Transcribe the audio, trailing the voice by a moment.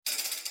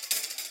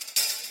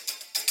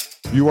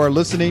You are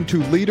listening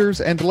to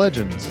Leaders and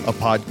Legends, a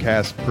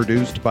podcast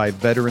produced by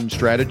Veteran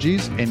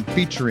Strategies and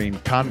featuring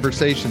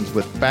conversations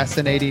with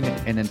fascinating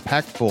and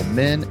impactful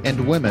men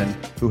and women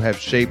who have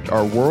shaped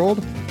our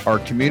world, our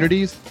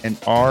communities, and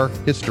our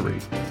history.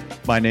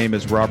 My name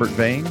is Robert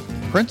Vane,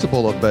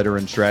 Principal of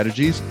Veteran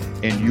Strategies,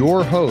 and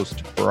your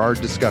host for our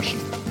discussion.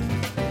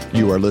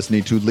 You are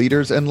listening to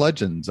Leaders and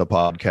Legends, a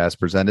podcast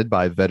presented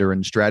by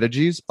Veteran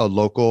Strategies, a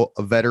local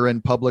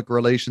veteran public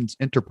relations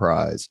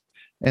enterprise,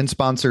 and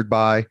sponsored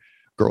by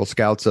Girl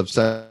Scouts of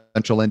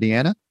Central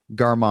Indiana,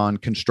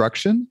 Garmon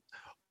Construction,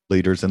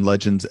 Leaders and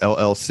Legends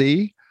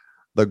LLC,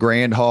 the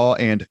Grand Hall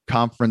and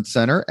Conference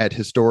Center at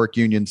Historic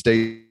Union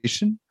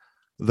Station,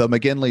 the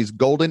McGinley's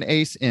Golden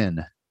Ace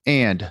Inn,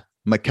 and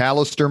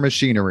McAllister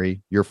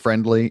Machinery, your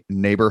friendly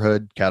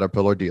neighborhood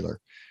Caterpillar dealer.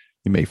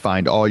 You may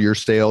find all your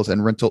sales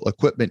and rental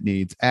equipment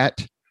needs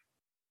at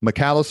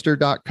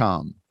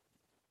McAllister.com.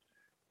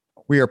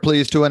 We are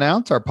pleased to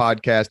announce our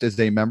podcast is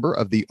a member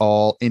of the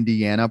All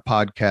Indiana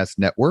Podcast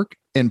Network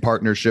in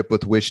partnership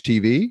with Wish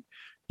TV.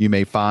 You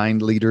may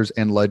find Leaders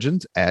and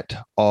Legends at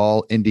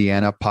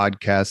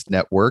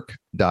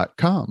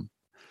allindianapodcastnetwork.com.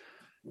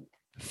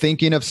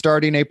 Thinking of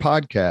starting a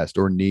podcast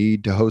or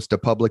need to host a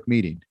public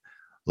meeting?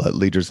 Let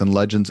Leaders and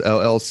Legends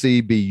LLC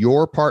be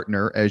your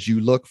partner as you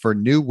look for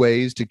new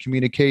ways to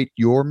communicate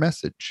your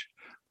message.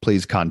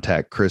 Please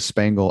contact Chris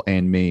Spangle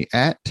and me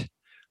at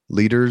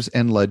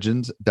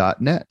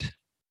leadersandlegends.net.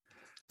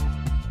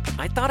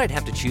 I thought I'd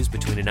have to choose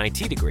between an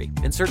IT degree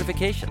and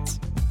certifications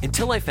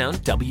until I found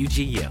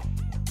WGU.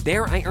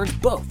 There I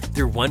earned both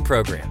through one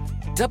program.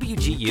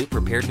 WGU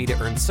prepared me to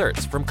earn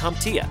certs from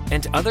CompTIA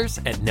and others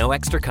at no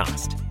extra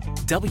cost.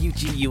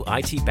 WGU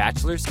IT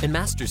bachelor's and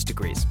master's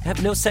degrees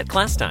have no set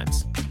class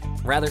times.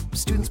 Rather,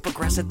 students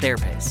progress at their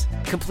pace,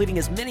 completing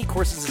as many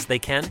courses as they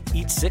can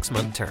each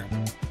 6-month term.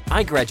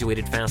 I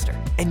graduated faster,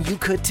 and you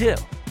could too.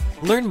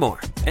 Learn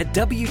more at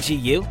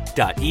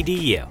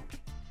wgu.edu.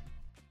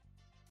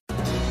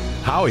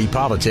 Howey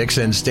Politics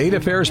and State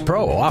Affairs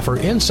Pro offer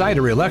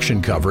insider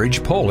election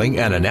coverage, polling,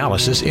 and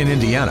analysis in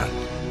Indiana.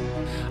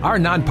 Our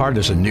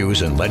nonpartisan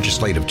news and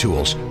legislative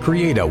tools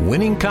create a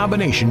winning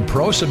combination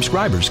pro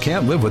subscribers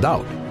can't live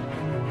without.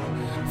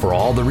 For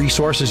all the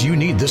resources you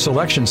need this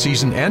election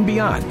season and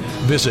beyond,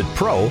 visit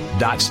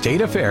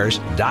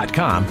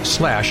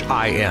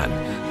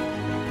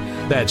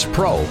pro.stateaffairs.com/IN. That's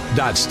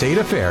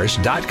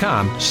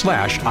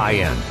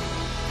pro.stateaffairs.com/IN.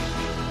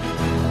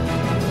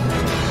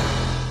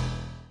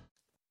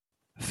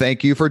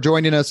 Thank you for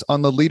joining us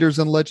on the Leaders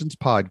and Legends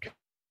podcast.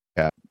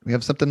 We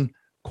have something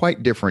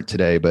quite different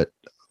today, but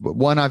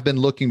one I've been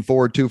looking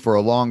forward to for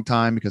a long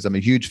time because I'm a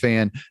huge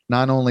fan,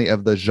 not only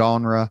of the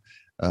genre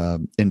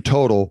in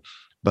total,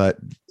 but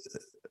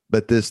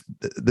this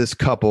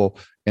couple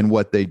and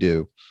what they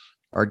do.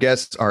 Our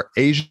guests are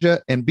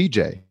Asia and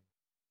BJ.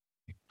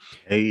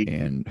 Hey.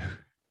 And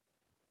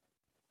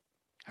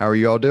how are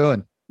you all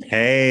doing?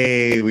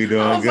 Hey, we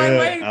doing good.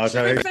 Like, I was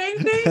trying to make sure.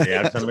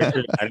 I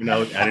didn't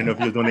know if you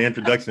was doing the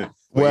introduction.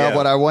 Well, yeah.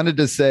 What I wanted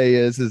to say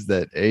is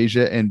that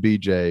Asia and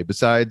BJ,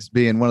 besides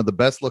being one of the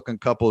best looking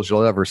couples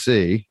you'll ever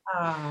see,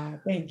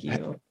 thank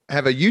you,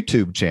 have a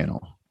YouTube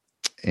channel.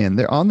 And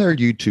they're on their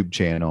YouTube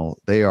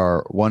channel. They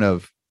are one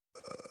of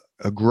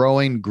a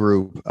growing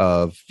group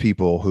of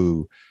people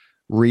who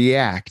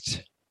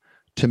react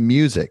to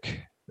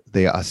music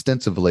they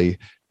ostensibly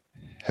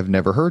have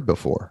never heard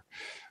before.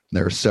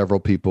 There are several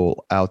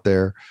people out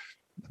there,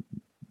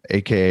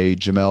 aka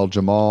Jamel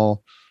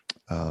Jamal.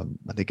 I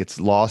think it's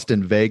Lost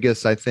in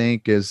Vegas, I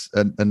think, is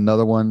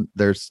another one.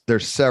 There's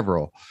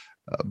several,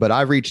 but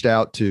I reached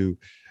out to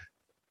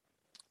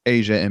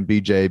Asia and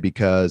BJ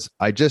because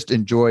I just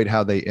enjoyed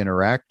how they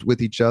interact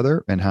with each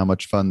other and how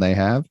much fun they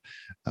have.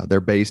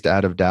 They're based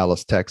out of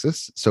Dallas,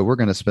 Texas. So we're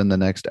going to spend the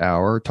next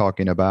hour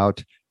talking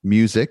about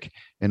music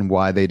and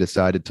why they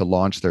decided to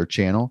launch their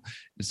channel.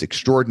 It's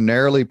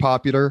extraordinarily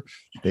popular.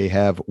 They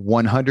have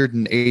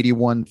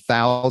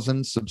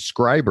 181,000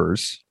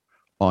 subscribers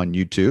on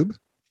YouTube,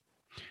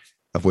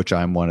 of which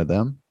I'm one of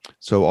them.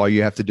 So all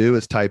you have to do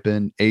is type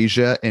in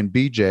Asia and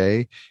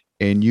BJ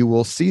and you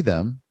will see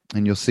them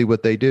and you'll see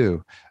what they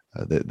do.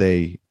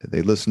 They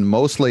listen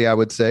mostly, I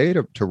would say,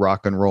 to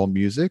rock and roll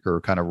music or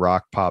kind of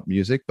rock pop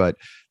music, but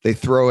they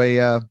throw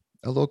a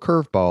little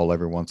curveball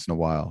every once in a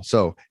while.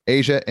 So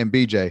Asia and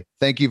BJ,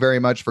 thank you very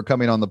much for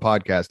coming on the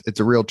podcast. It's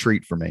a real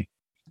treat for me.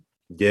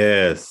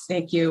 Yes.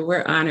 Thank you.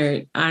 We're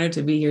honored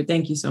to be here.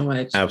 Thank you so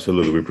much.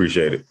 Absolutely. We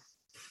appreciate it.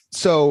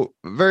 So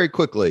very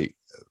quickly,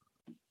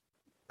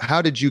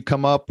 how did you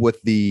come up with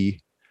the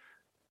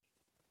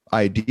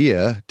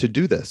idea to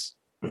do this?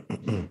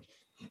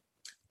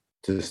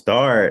 To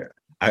start,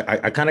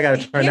 I kind of got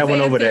to turn that one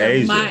over to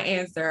Asia. My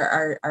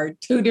answer are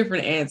two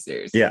different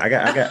answers. Yeah, I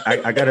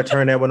got to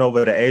turn that one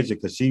over to Asia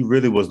because she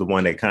really was the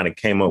one that kind of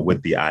came up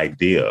with the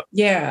idea.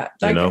 Yeah,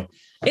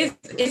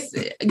 it's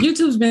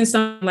YouTube's been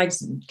something like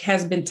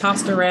has been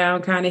tossed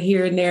around kind of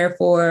here and there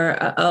for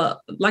a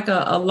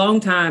long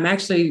time,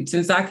 actually,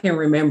 since I can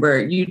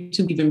remember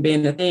YouTube even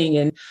being a thing.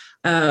 And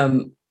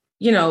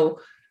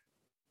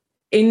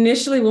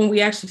initially when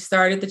we actually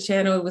started the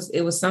channel,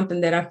 it was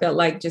something that I felt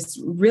like just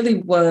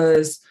really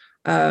was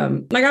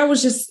like I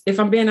was just, if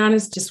I'm being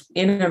honest, just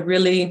in a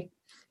really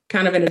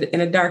kind of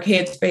in a dark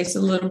headspace a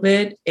little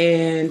bit.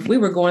 And we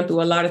were going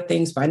through a lot of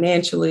things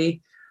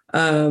financially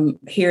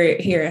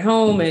here at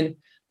home.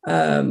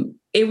 And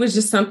it was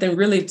just something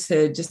really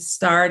to just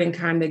start and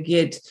kind of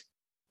get,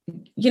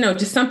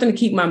 just something to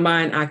keep my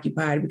mind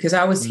occupied, because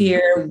I was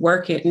here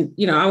working,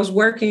 I was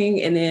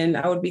working and then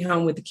I would be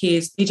home with the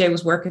kids. BJ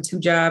was working 2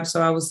 jobs.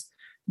 So I was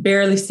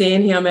barely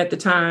seeing him at the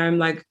time.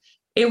 Like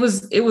it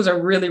was a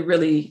really,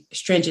 really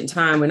stringent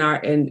time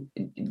and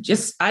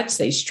just, I'd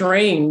say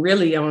strain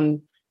really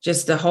on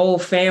just the whole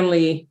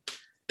family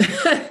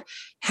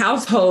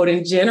household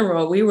in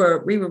general. We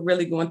were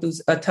really going through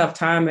a tough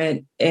time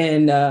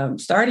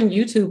and starting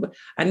YouTube.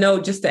 I know,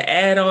 just to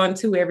add on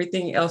to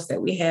everything else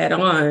that we had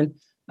on,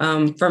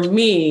 for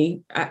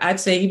me, I'd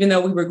say even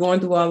though we were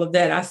going through all of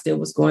that, I still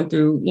was going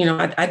through,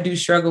 I do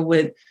struggle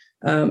with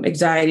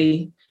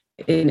anxiety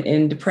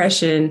and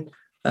depression,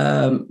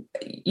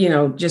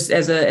 just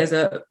as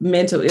a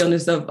mental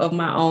illness of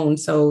my own.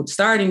 So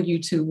starting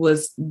YouTube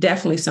was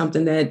definitely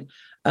something that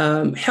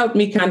helped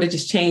me kind of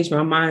just change my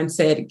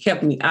mindset. It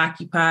kept me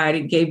occupied.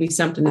 It gave me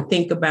something to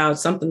think about,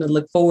 something to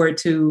look forward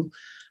to,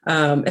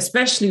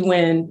 especially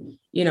when,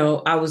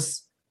 I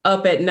was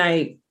up at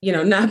night,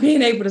 not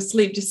being able to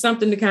sleep, just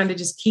something to kind of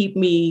just keep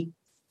me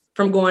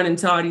from going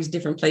into all these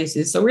different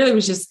places. So really it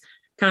was just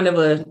kind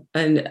of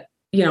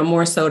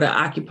more so to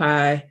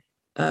occupy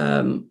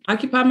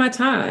my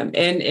time.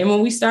 And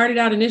when we started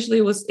out initially,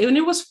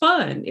 it was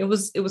fun. It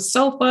was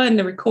so fun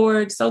to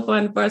record, so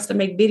fun for us to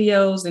make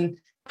videos and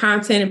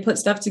content and put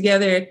stuff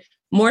together.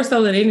 More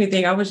so than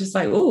anything, I was just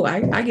like, oh,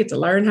 I get to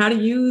learn how to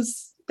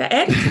use the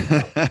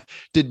edit.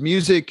 Did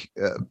music,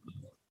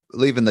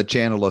 leaving the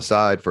channel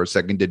aside for a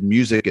second, did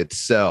music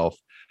itself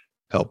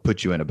help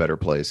put you in a better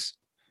place?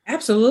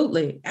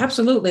 Absolutely.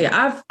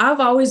 I've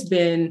always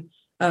been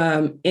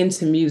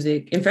into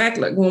music. In fact,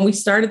 like when we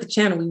started the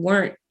channel, we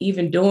weren't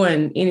even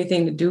doing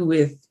anything to do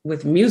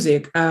with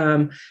music.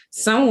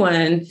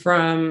 Someone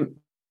from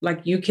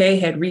like UK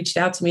had reached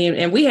out to me,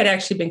 and we had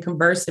actually been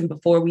conversing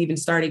before we even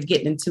started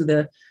getting into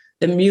the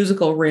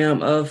musical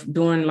realm of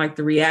doing like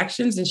the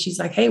reactions. And she's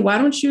like, hey, why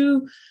don't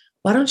y'all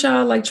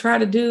like try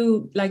to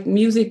do like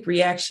music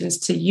reactions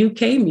to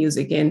UK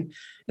music? And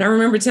I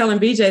remember telling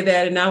BJ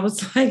that, and I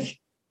was like,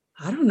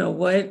 I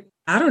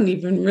don't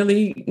even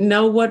really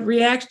know what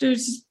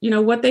reactors,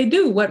 what they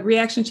do, what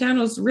reaction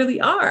channels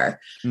really are.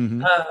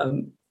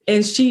 Mm-hmm.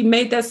 And she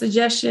made that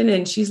suggestion,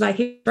 and she's like,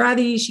 hey, try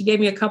these. She gave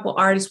me a couple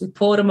artists. We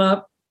pulled them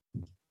up,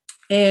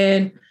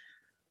 and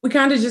we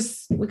kind of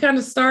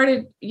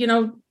started,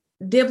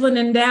 dibbling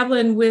and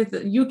dabbling with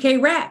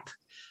UK rap.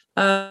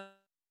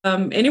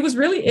 And it was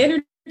really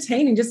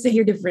entertaining just to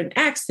hear different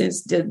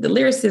accents, the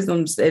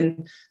lyricisms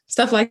and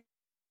stuff like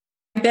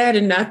that.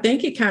 And I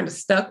think it kind of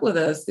stuck with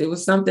us. It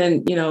was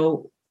something,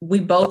 we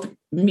both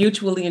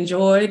mutually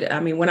enjoyed.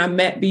 I mean, when I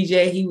met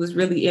BJ, he was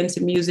really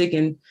into music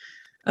and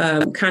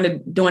kind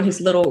of doing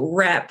his little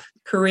rap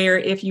career,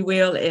 if you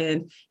will.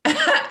 And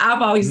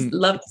I've always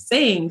loved to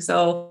sing.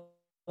 So,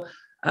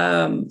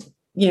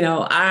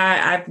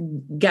 I've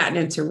gotten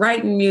into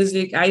writing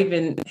music. I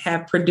even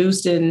have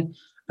produced and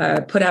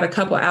put out a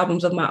couple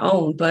albums of my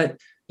own. But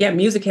yeah,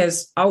 music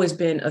has always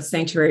been a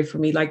sanctuary for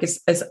me. Like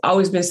it's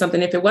always been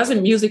something. If it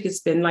wasn't music, it's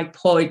been like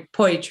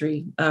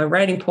poetry,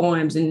 writing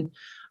poems. And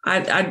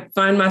I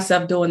find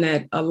myself doing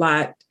that a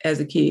lot as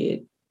a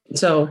kid.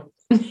 So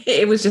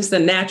it was just a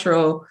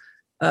natural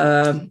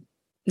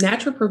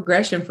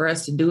progression for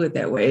us to do it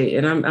that way.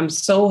 And I'm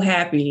so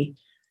happy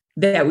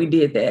that we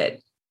did that.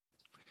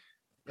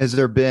 Has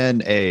there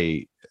been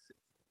an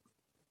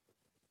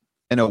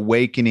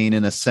awakening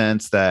in a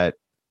sense that,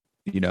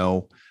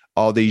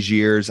 all these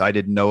years I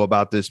didn't know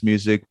about this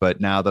music, but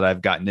now that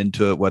I've gotten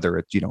into it, whether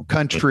it's,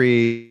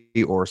 country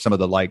or some of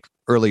the like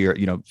earlier,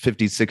 50s,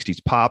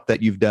 60s pop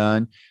that you've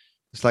done,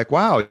 it's like,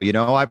 wow,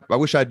 I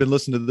wish I'd been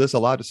listening to this a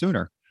lot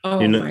sooner.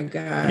 Oh my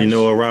gosh.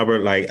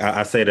 Robert, like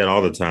I say that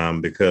all the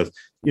time because,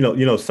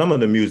 some of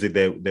the music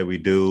that we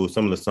do,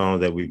 some of the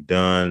songs that we've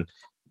done,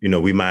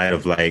 we might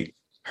have like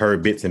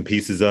heard bits and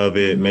pieces of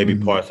it, maybe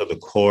parts of the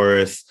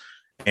chorus.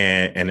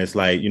 And it's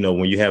like,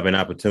 when you have an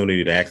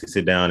opportunity to actually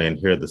sit down and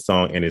hear the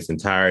song in its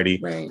entirety,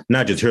 right.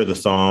 Not just hear the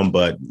song,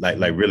 but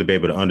like really be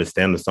able to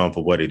understand the song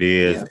for what it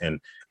is and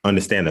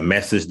understand the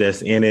message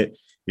that's in it.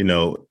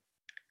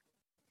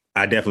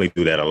 I definitely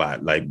do that a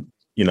lot. Like,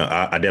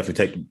 I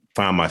definitely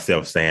find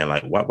myself saying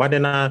like, why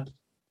didn't I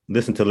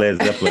listen to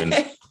Led Zeppelin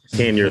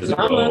 10 years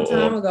ago? A long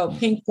time ago,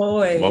 Pink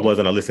Floyd. Why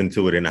wasn't I listening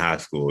to it in high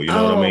school? You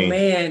know what I mean? Oh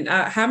man,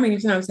 how many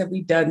times have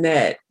we done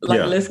that?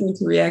 Like listening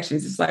to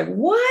reactions, it's like,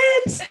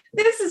 what?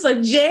 This is a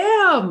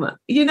jam,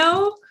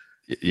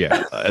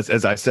 Yeah,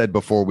 as I said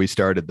before we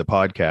started the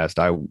podcast,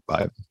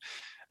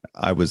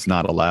 I was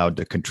not allowed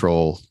to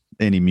control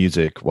any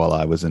music while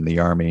I was in the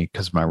Army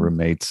because my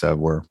roommates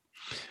were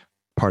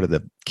part of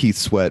the Keith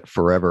Sweat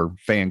Forever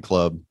fan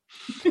club.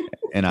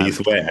 And I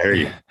hear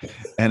you.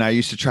 And I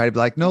used to try to be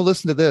like, no,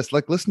 listen to this.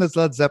 Like, listen to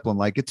Led Zeppelin.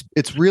 Like,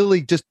 it's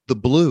really just the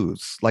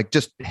blues, like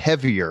just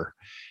heavier.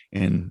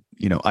 And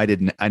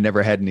I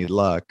never had any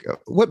luck.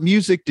 What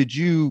music did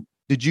you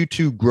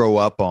two grow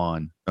up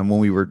on? And when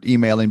we were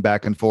emailing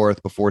back and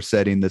forth before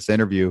setting this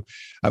interview,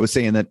 I was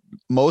saying that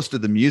most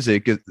of the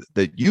music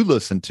that you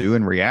listen to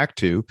and react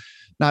to,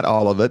 not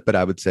all of it, but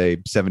I would say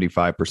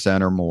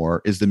 75% or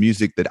more, is the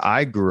music that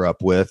I grew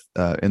up with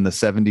in the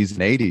 70s and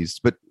 80s.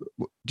 But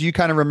do you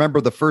kind of remember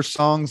the first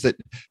songs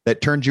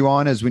that turned you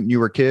on as when you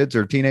were kids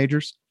or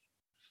teenagers?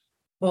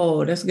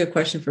 Oh, that's a good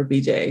question for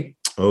BJ.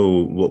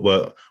 Oh,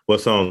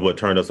 what songs? What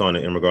turned us on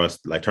in regards,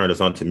 like turned us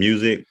on to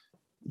music?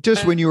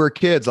 Just when you were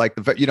kids, like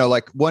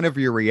like one of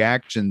your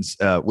reactions,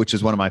 which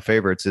is one of my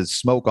favorites, is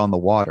 "Smoke on the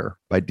Water"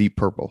 by Deep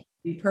Purple.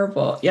 Deep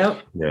Purple,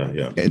 yep.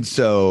 Yeah. And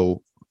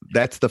so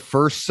that's the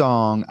first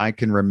song I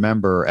can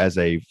remember as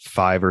a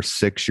 5 or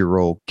 6 year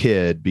old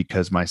kid,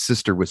 because my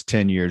sister was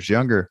 10 years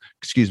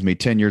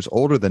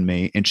older than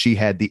me, and she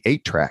had the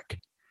 8-track.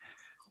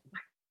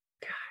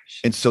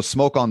 And so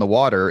 "Smoke on the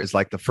Water" is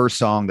like the first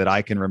song that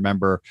I can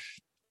remember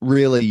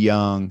really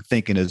young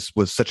thinking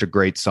was such a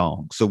great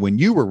song. So when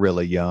you were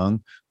really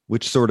young,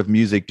 which sort of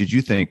music did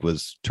you think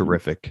was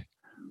terrific?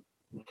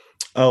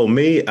 Oh,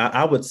 me,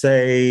 I would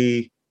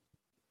say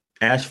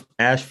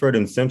Ashford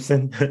and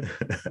Simpson.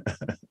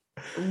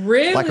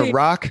 Really? Like a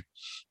rock?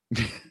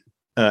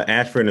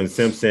 Ashford and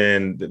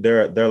Simpson,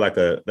 they're like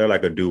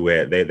a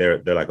duet.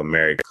 They're like a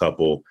married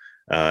couple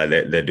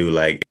that do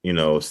like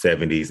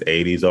 70s,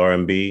 80s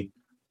R&B.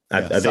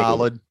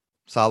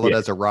 Solid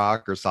as a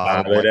rock, or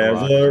solid like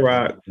as a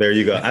rock. There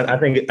you go. I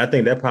think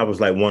that probably was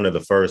like one of the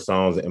first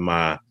songs in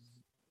my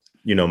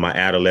my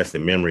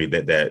adolescent memory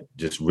that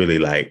just really,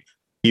 like,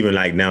 even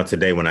like now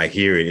today when I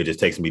hear it, it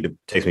just takes me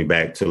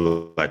back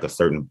to like a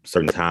certain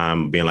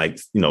time, being like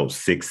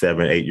 6,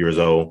 7, 8 years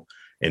old,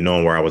 and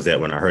knowing where I was at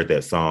when I heard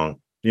that song.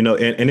 And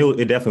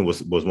it definitely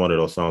was one of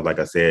those songs, like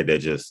I said, that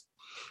just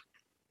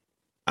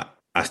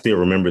I still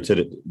remember it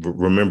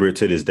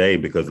to this day,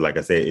 because like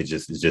I said, it's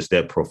just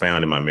that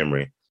profound in my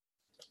memory.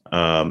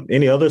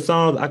 Any other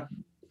songs? I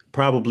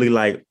probably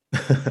like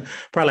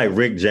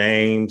Rick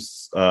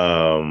James,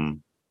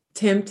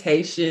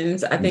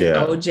 Temptations. I think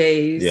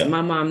OJs. Yeah.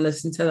 My mom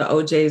listened to the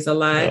OJs a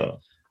lot.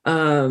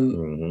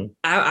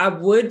 I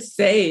would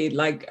say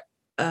like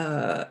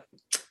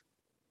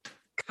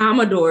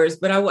Commodores,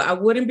 but I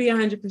wouldn't be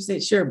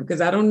 100% sure,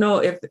 because I don't know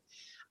if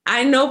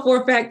I know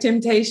for a fact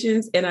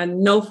Temptations, and I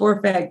know for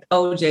a fact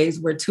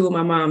OJs were two of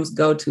my mom's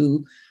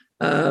go-to.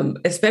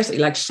 Especially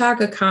like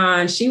Chaka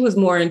Khan. She was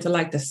more into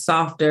like the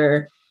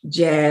softer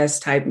jazz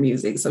type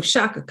music. So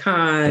Chaka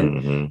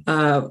Khan,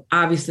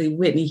 obviously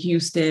Whitney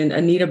Houston,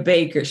 Anita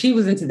Baker. She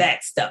was into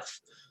that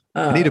stuff.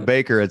 Anita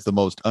Baker has the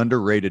most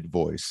underrated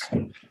voice.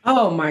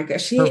 Oh my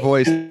gosh. Her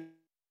voice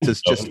is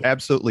just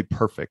absolutely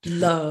perfect.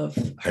 Love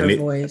her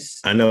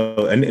voice. I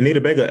know. Anita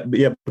Baker,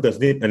 yeah, because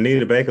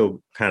Anita Baker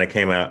kind of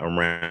came out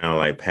around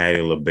like Patti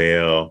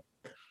LaBelle.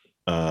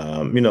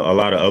 A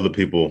lot of other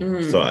people,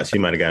 so she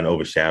might have gotten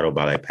overshadowed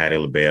by like Patti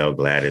LaBelle,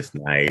 Gladys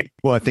Knight.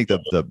 Well, I think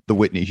the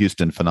Whitney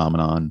Houston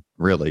phenomenon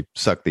really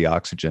sucked the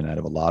oxygen out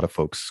of a lot of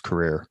folks'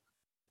 career.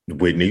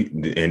 Whitney,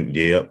 and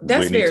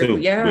that's Whitney fair. too.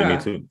 Yeah,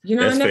 Whitney too.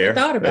 I never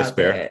thought about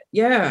that.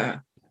 Yeah.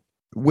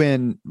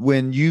 When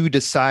you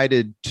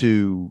decided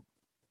to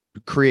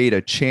create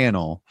a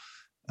channel,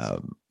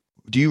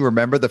 do you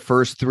remember the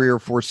first 3 or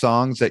 4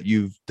 songs that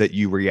you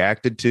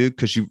reacted to?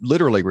 Because you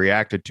literally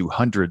reacted to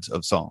hundreds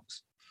of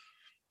songs.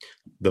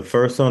 The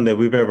first song that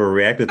we've ever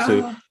reacted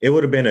to, it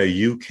would have been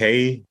a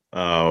UK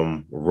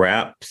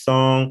rap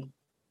song.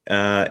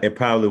 It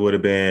probably would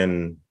have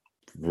been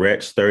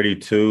Wretch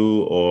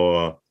 32,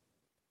 or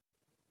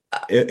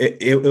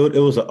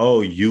it was an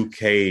old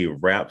UK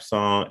rap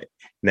song.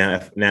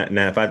 Now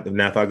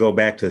if I go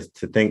back to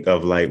think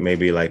of like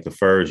maybe like the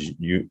first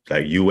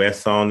US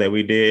song that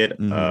we did,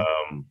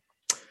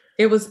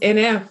 it was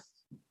NF.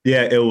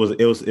 Yeah,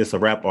 it's a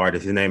rap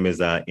artist. His name is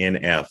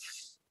NF.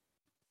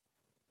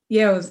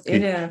 Yeah, it was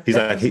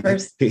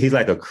NF. He's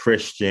like a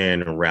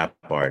Christian rap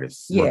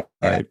artist. Yeah.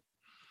 Right.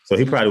 So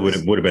he probably would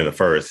have been the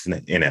first,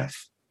 NF.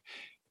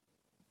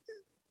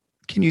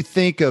 Can you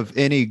think of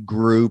any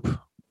group,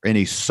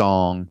 any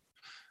song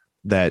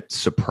that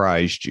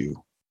surprised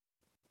you?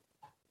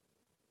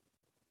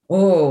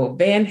 Oh,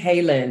 Van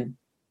Halen.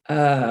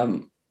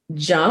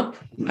 Jump,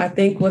 I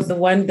think, was the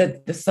one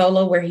that the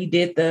solo where he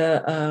did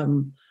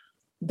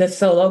the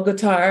solo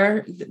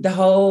guitar,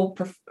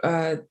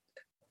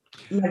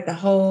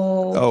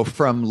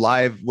 from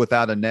Live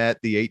Without a Net,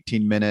 the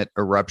 18-minute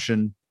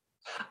Eruption.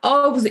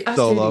 Oh, it was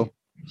solo.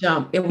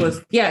 Jump. It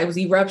was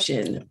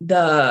Eruption.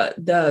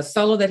 The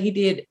solo that he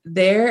did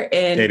there,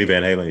 and Eddie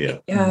Van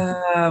Halen.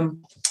 Yeah.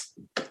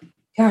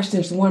 Gosh,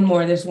 there's one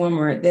more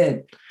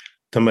that.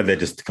 Somebody that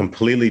just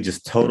completely,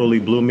 just totally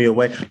blew me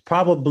away.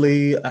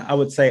 Probably, I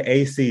would say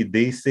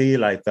AC/DC,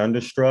 like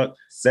Thunderstruck.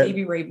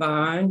 Stevie Ray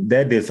Vaughan.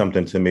 That did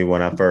something to me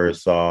when I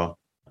first saw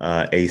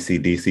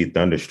AC/DC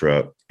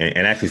Thunderstruck,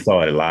 and actually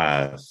saw it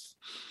live.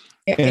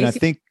 And I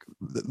think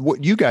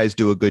what you guys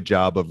do a good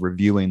job of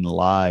reviewing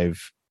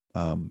live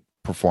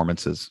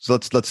performances. So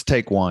let's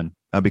take one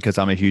because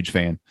I'm a huge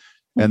fan,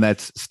 and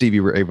that's Stevie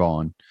Ray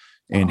Vaughan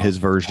and his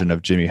version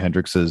of Jimi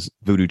Hendrix's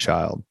Voodoo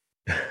Child.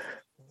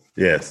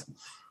 Yes.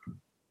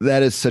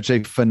 That is such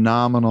a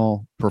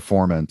phenomenal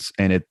performance,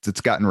 and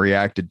it's gotten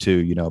reacted to,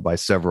 you know, by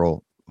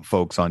several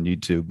folks on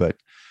YouTube. But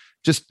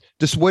just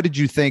what did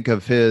you think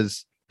of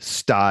his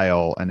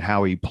style and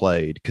how he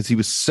played? Because he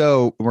was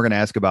so. We're going to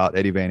ask about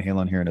Eddie Van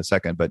Halen here in a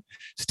second, but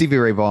Stevie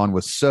Ray Vaughan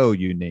was so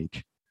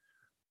unique.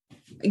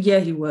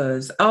 Yeah, he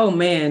was. Oh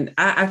man,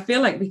 I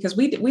feel like because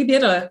we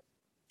did a.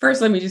 First,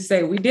 let me just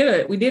say we did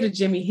a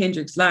Jimi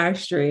Hendrix live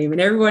stream,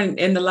 and everyone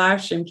in the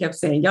live stream kept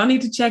saying, "Y'all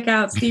need to check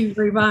out Stevie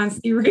Ray Vaughan,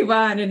 Stevie Ray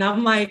Vaughan." And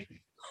I'm like,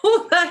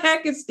 "Who the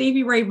heck is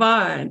Stevie Ray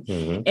Vaughan?"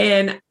 Mm-hmm.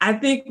 And I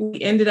think we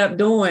ended up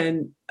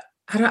doing.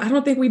 I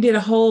don't think we did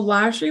a whole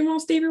live stream on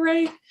Stevie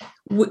Ray.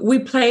 We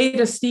played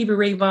a Stevie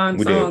Ray Vaughan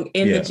song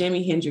in the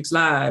Jimi Hendrix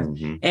live,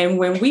 mm-hmm. and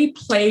when we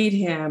played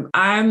him,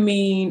 I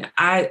mean,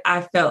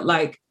 I felt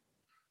like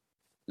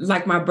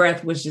my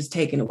breath was just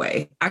taken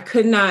away. I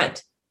could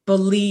not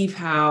believe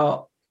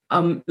how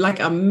like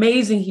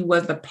amazing he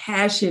was, the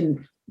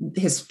passion,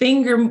 his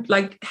finger,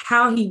 like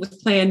how he was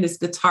playing this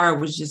guitar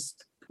was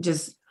just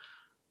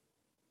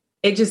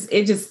it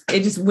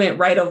just went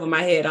right over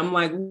my head. I'm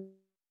like,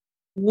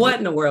 what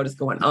in the world is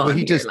going on? Well,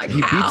 he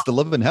how? Beats the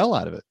living hell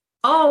out of it.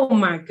 Oh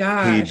my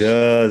gosh. He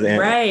does. And,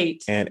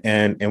 right.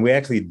 And we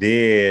actually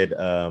did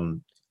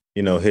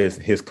you know,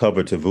 his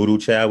cover to Voodoo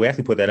Child. We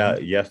actually put that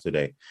out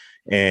yesterday.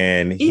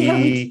 And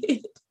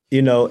he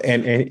you know,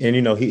 and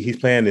you know, he's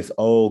playing this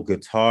old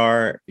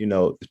guitar, you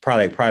know, it's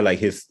probably like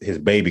his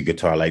baby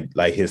guitar,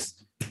 like his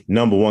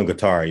number one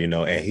guitar, you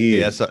know, and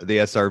the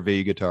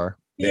SRV guitar.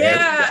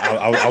 Yeah.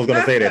 I was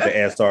gonna say that,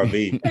 the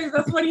SRV.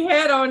 That's what he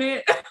had on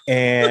it.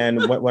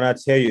 And when I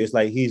tell you, it's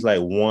like he's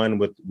like one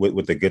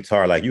with the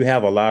guitar. Like you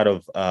have a lot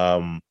of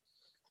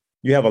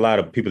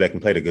people that can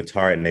play the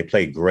guitar and they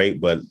play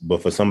great, but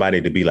for somebody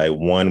to be like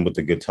one with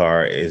the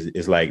guitar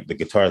is like the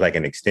guitar is like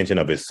an extension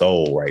of his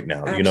soul right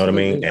now. Absolutely. You know what I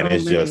mean? And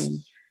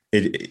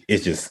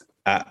it's just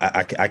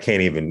I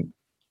can't even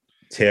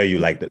tell you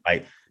like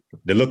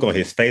the look on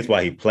his face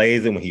while he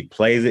plays it. When he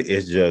plays it,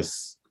 it's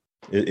just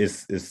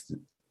it's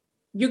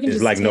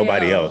like tell.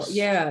 Nobody else.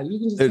 Yeah,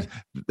 you can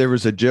there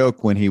was a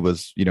joke when he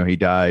was, you know, he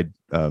died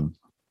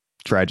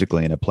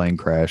tragically in a plane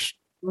crash.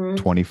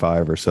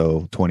 25 or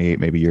so, 28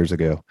 maybe years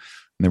ago.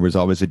 And there was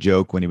always a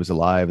joke when he was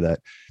alive that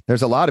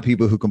there's a lot of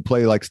people who can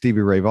play like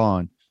Stevie Ray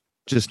Vaughan,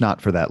 just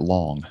not for that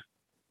long.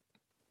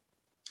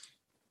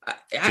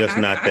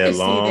 Not that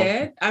long. See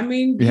that. I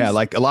mean, yeah,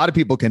 like a lot of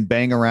people can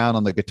bang around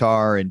on the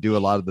guitar and do a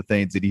lot of the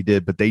things that he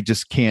did, but they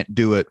just can't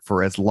do it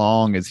for as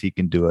long as he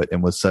can do it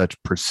and with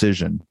such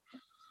precision.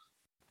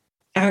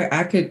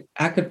 I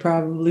could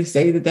probably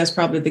say that that's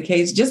probably the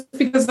case, just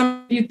because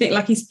you think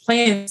like he's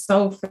playing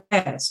so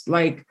fast,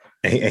 like.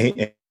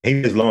 He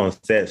does long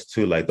sets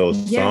too, like those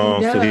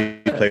songs that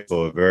he played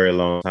for a very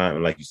long time.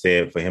 And like you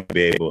said, for him to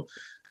be able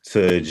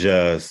to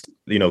just,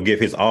 you know, give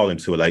his all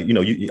into it. Like, you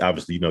know, you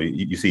obviously, you know,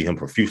 you see him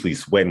profusely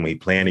sweating when he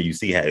playing it. You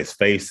see how his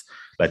face,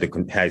 like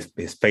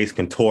his face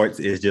contorts.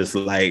 It's just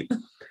like,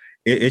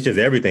 it's just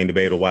everything to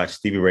be able to watch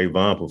Stevie Ray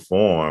Vaughan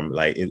perform.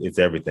 Like it's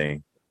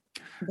everything.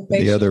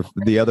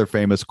 The other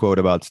famous quote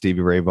about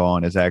Stevie Ray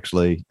Vaughan is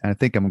actually, and I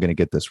think I'm going to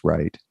get this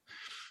right.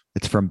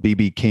 It's from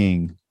B.B.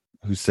 King,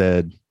 who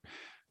said,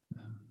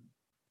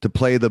 "To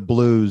play the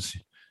blues,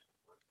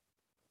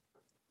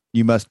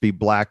 you must be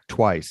black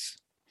twice."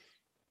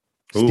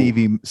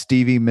 Ooh.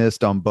 Stevie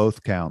missed on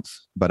both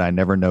counts, but I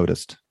never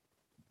noticed.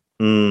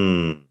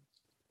 I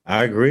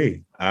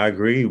agree. I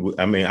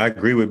mean, I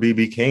agree with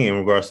B.B. King in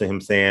regards to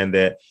him saying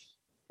that,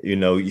 you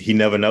know, he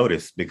never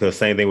noticed, because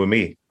same thing with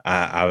me.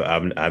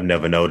 I've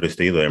never noticed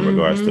either in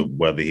regards to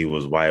whether he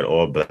was white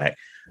or black.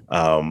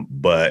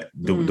 But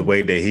the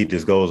way that he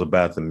just goes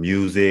about the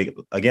music,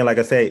 again, like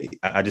I said,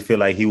 I just feel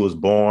like he was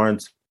born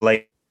to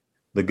play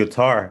the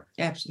guitar.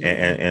 Absolutely.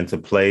 and to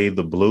play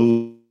the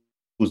blues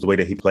the way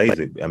that he plays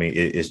it. I mean,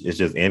 it's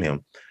just in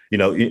him. You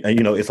know,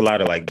 it's a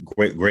lot of like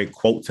great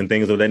quotes and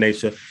things of that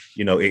nature.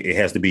 You know, it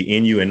has to be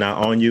in you and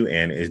not on you,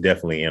 and it's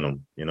definitely in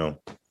him, you know.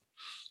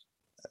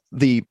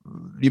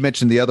 You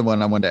mentioned the other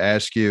one I wanted to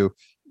ask you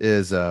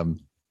is the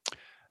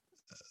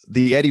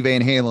Eddie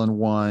Van Halen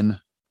one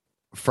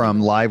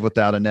from Live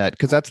Without a Net,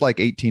 because that's like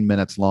 18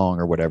 minutes long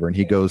or whatever, and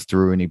he goes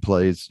through and he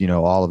plays, you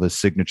know, all of his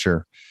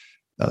signature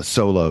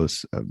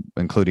solos,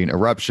 including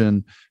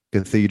Eruption,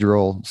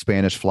 Cathedral,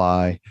 Spanish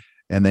Fly,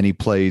 and then he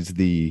plays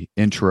the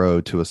intro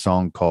to a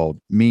song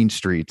called Mean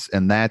Street,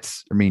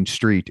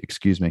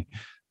 excuse me.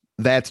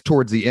 That's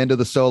towards the end of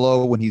the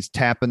solo when he's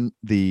tapping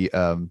the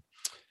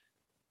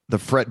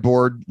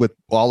fretboard with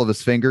all of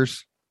his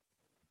fingers.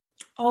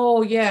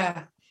 Oh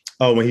yeah.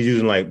 Oh, when he's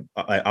using like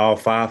all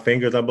 5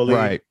 fingers, I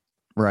believe.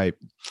 Right.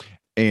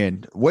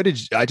 And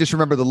I just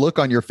remember the look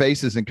on your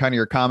faces and kind of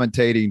your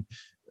commentating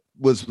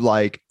was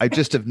like, I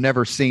just have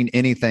never seen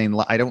anything.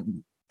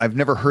 I've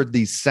never heard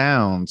these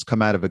sounds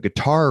come out of a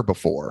guitar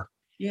before.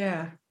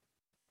 Yeah.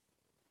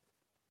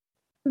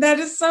 That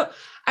is so,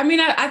 I mean,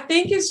 I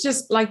think it's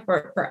just like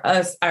for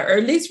us, or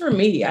at least for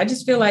me, I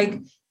just feel like,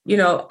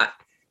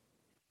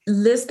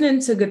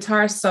 listening to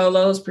guitar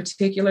solos,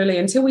 particularly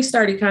until we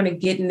started kind of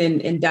getting in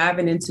and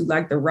diving into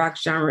like the rock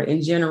genre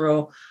in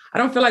general, I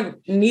don't feel like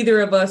neither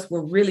of us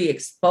were really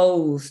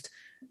exposed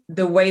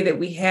the way that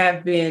we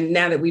have been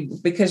now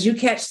that because you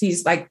catch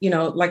these, like,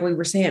 like we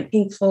were saying,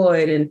 Pink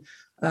Floyd and,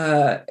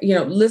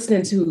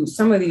 listening to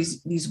some of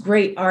these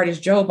great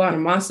artists. Joe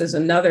Bonamassa is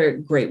another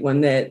great one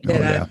that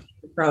I came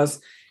across.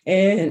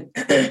 And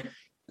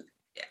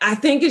I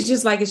think it's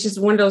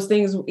just one of those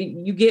things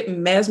you get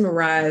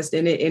mesmerized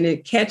and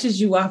it catches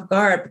you off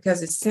guard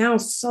because it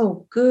sounds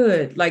so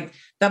good. Like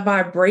the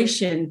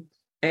vibration,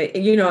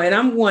 and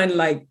I'm one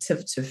like to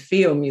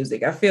feel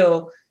music. I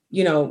feel,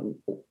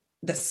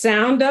 the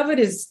sound of it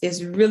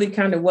is really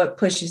kind of what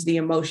pushes the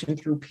emotion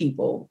through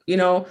people,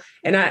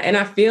 and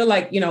I feel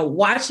like,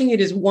 watching it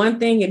is one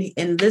thing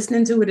and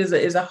listening to it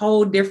is a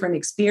whole different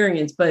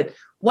experience. But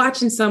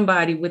watching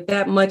somebody with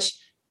that much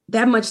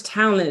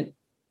talent,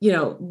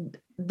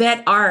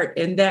 that art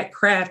and that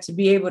craft to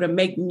be able to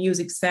make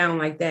music sound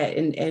like that.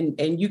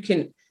 And you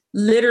can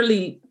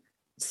literally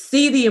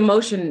see the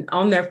emotion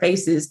on their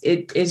faces.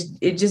 It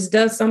just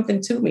does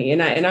something to me.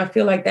 And I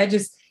feel like it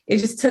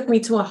just took me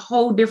to a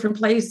whole different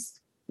place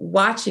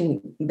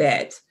watching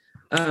that.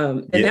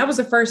 That was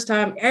the first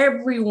time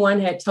everyone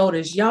had told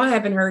us, y'all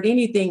haven't heard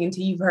anything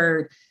until you've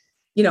heard,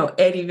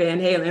 Eddie Van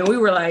Halen. And we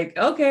were like,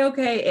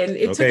 okay. And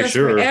it took us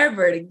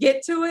forever to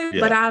get to it.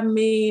 Yeah. But I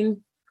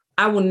mean,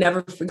 I will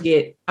never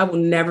forget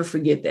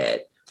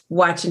that,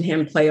 watching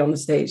him play on the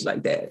stage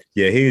like that.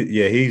 Yeah,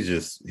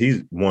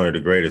 he's one of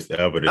the greatest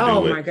ever to do it.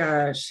 Oh my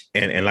gosh.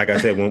 And like I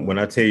said, when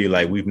I tell you,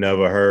 like,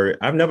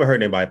 I've never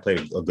heard anybody play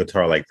a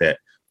guitar like that.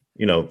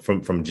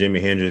 From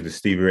Jimi Hendrix to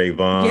Stevie Ray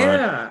Vaughan.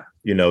 Yeah.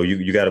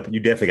 You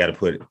definitely got to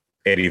put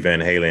Eddie Van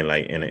Halen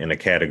like in a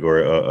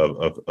category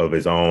of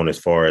his own as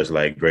far as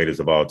like greatest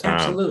of all time.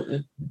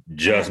 Absolutely.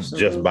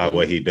 Just by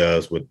what he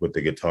does with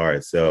the guitar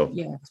itself.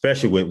 Yeah.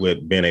 Especially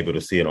with being able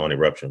to see it on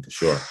Eruption, for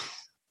sure.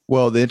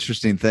 Well, the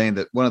interesting thing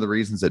that one of the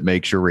reasons that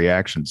makes your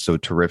reaction so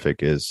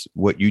terrific is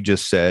what you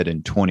just said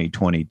in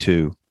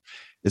 2022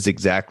 is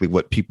exactly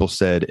what people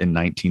said in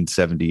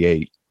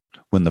 1978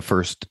 when the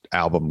first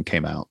album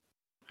came out.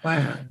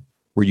 Wow.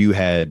 Where you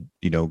had,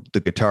 the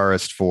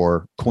guitarist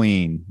for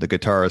Queen, the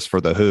guitarist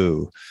for The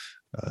Who,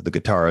 the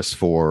guitarist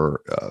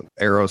for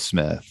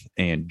Aerosmith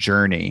and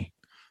Journey,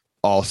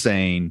 all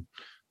saying,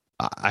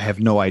 I have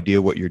no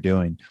idea what you're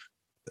doing.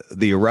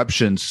 The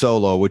Eruption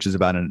solo, which is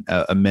about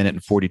a minute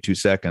and 42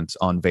 seconds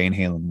on Van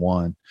Halen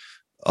 1,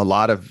 a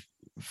lot of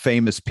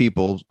famous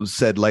people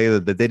said later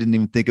that they didn't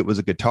even think it was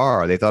a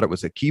guitar. They thought it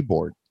was a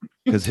keyboard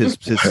because his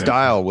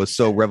style was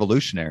so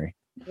revolutionary.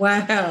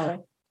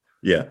 Wow.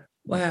 Yeah.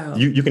 Wow.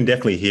 You can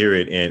definitely hear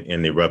it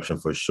in the Eruption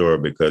for sure,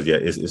 because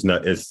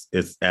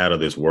it's out of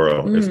this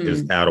world.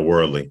 It's out of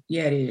worldly.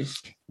 Yeah, it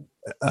is.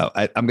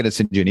 I'm going to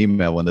send you an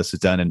email when this is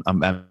done, and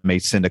I may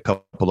send a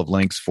couple of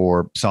links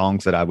for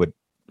songs that I would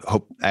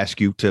ask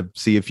you to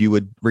see if you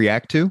would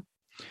react to.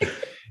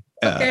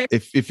 Okay.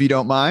 If you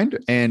don't mind.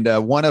 And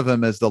one of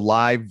them is the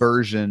live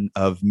version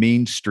of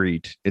Mean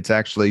Street. It's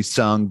actually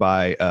sung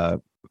by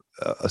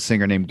a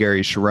singer named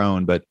Gary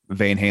Cherone, but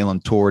Van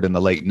Halen toured in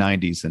the late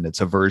 90s, and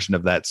it's a version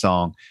of that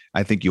song.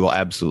 I think you will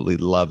absolutely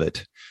love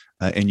it.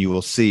 And you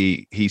will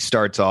see he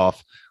starts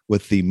off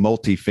with the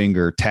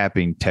multi-finger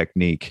tapping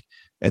technique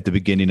at the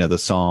beginning of the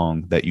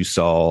song that you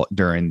saw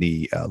during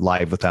the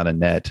Live Without a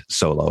Net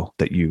solo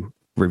that you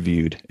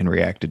reviewed and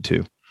reacted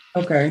to.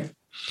 Okay.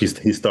 He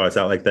starts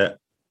out like that?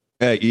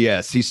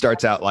 Yes, he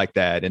starts out like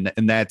that. And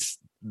that's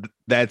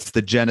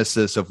the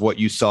genesis of what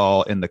you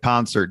saw in the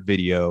concert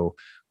video.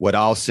 What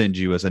I'll send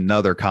you is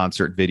another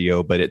concert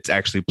video, but it's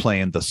actually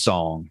playing the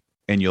song,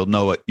 and you'll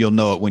know it. You'll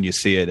know it when you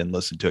see it and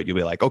listen to it. You'll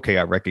be like, okay,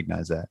 I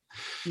recognize that.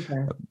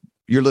 Okay.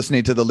 You're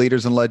listening to the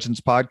Leaders and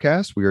Legends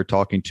podcast. We are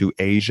talking to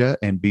Asia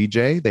and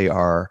BJ. They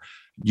are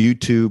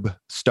YouTube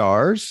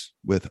stars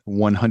with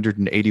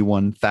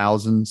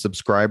 181,000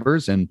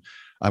 subscribers. And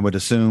I would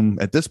assume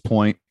at this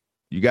point,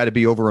 you got to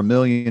be over 1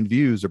 million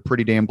views or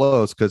pretty damn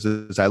close, because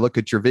as I look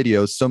at your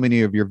videos, so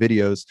many of your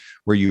videos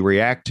where you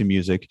react to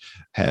music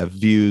have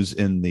views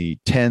in the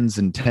tens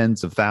and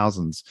tens of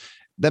thousands.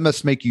 That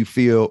must make you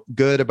feel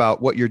good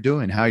about what you're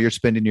doing, how you're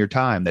spending your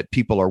time, that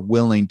people are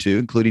willing to,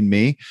 including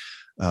me,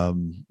 a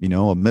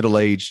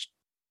middle-aged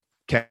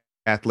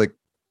Catholic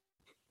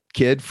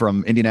kid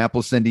from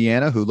Indianapolis,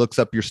 Indiana, who looks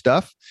up your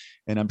stuff.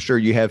 And I'm sure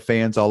you have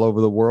fans all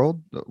over the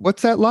world.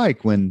 What's that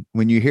like when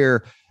you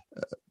hear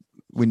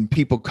when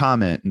people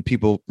comment and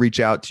people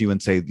reach out to you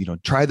and say,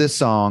 try this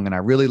song and I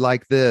really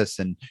like this,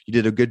 and you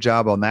did a good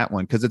job on that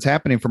one, because it's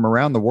happening from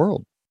around the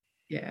world.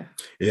 Yeah.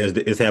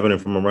 It's happening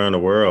from around the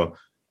world.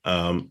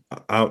 I'll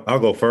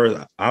go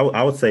first.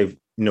 I would say,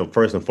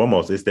 first and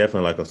foremost, it's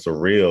definitely like a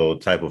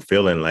surreal type of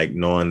feeling, like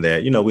knowing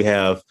that, we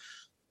have,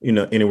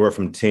 anywhere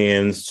from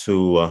tens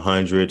to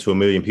 100 to 1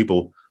 million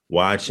people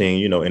watching,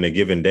 in a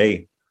given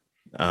day.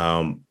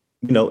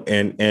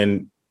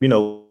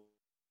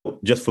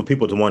 just for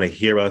people to want to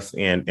hear us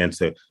and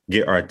to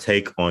get our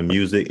take on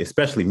music,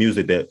 especially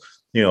music that,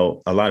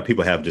 a lot of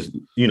people have just,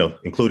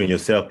 including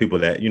yourself, people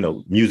that,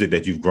 music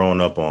that you've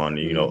grown up on,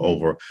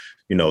 over,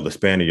 the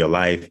span of your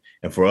life.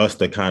 And for us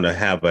to kind of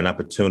have an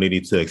opportunity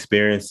to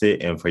experience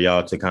it, and for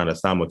y'all to kind of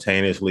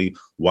simultaneously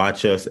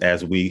watch us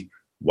as we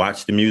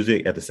watch the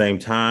music at the same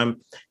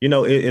time,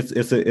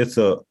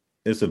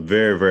 it's a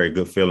very, very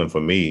good feeling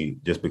for me,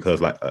 just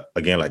because, like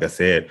I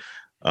said,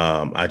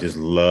 I just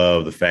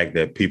love the fact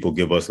that people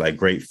give us like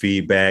great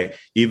feedback.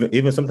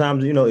 Even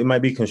sometimes, it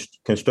might be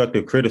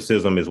constructive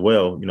criticism as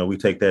well. We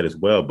take that as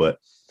well. But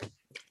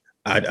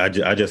I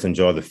just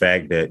enjoy the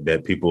fact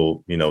that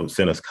people,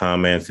 send us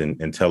comments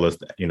and tell us,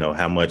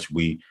 how much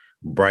we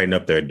brighten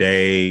up their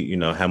day,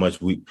 how much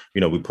we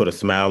put a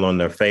smile on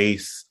their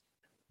face,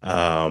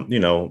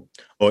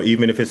 or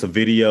even if it's a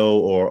video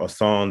or a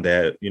song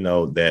that,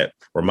 that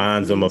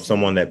reminds them of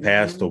someone that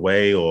passed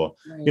away, or,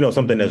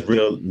 something that's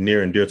real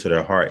near and dear to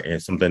their heart,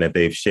 and something that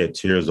they've shed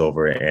tears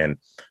over. And,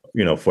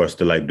 for us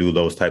to like do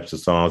those types of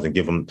songs and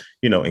give them,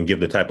 and give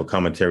the type of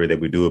commentary that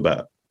we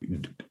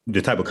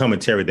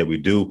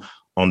do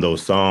on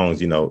those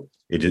songs,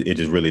 it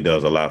just really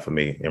does a lot for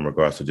me in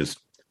regards to just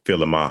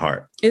filling my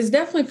heart. It's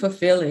definitely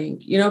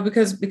fulfilling,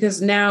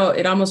 because now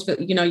it almost,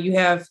 you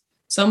have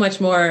so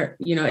much more,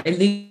 at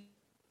least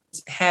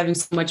having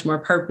so much more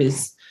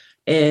purpose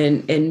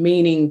and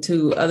meaning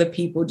to other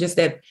people. Just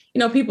that,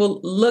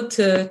 people look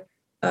to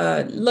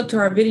our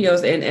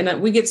videos,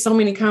 and we get so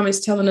many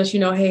comments telling us,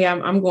 hey,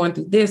 I'm going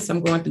through this,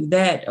 I'm going through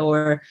that,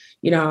 or,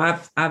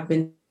 I've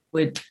been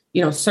with,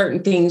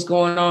 certain things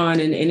going on,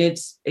 and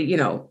it's,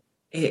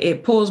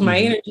 it pulls my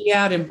energy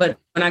out. But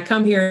when I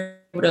come here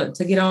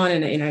to get on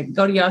and I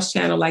go to y'all's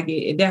channel, like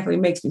it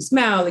definitely makes me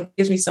smile. It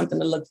gives me something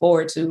to look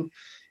forward to.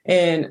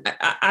 And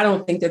I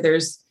don't think that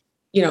there's,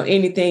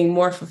 anything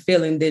more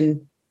fulfilling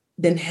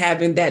than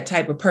having that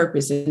type of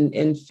purpose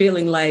and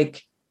feeling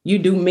like you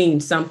do mean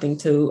something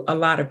to a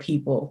lot of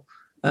people.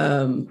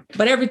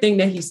 But everything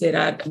that he said,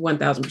 I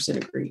 1000%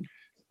 agree.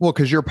 Well,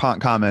 because your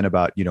comment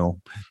about,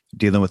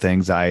 dealing with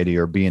anxiety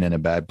or being in a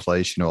bad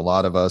place, a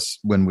lot of us,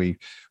 when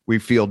we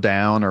feel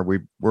down or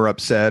we're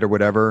upset or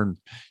whatever,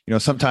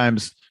 and,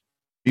 sometimes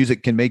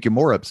music can make you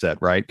more upset,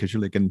 right? Because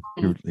you're thinking,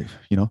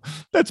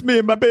 that's me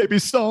and my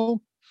baby's song.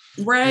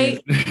 Right.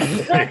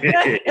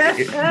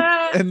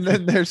 And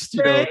then there's,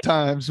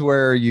 times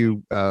where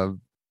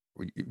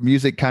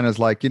music kind of is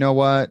like, you know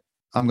what?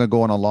 I'm going to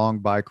go on a long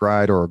bike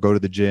ride or go to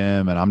the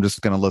gym, and I'm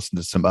just going to listen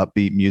to some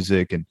upbeat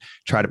music and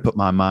try to put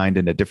my mind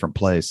in a different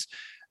place.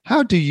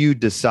 How do you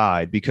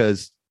decide?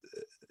 Because,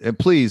 and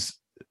please,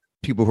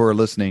 people who are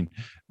listening,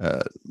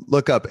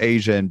 look up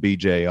Asia and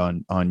BJ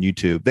on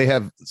YouTube. They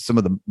have some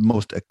of the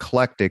most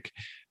eclectic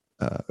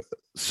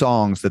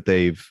songs that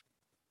they've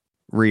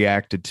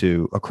reacted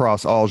to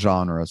across all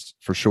genres,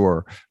 for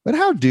sure. But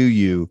how do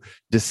you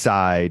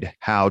decide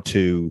how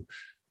to,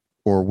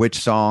 or which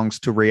songs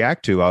to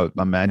react to? I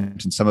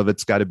imagine some of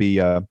it's got to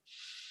be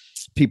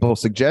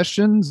people's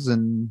suggestions,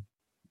 and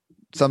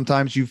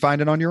sometimes you find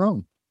it on your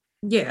own.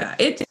 Yeah,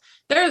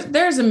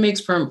 there's a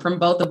mix from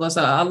both of us.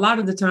 A lot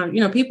of the time,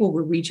 people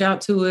will reach out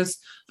to us.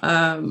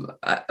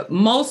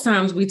 Most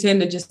times we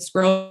tend to just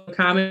scroll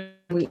comments.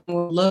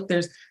 We'll look.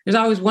 There's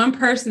always one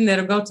person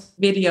that'll go to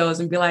videos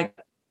and be like,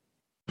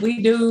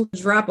 we do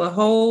drop a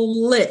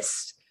whole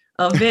list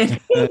of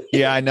it.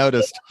 Yeah, I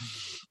noticed.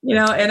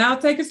 And I'll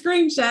take a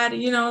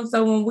screenshot,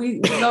 so when we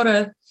go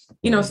to,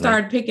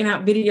 start picking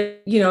out video,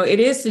 it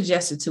is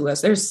suggested to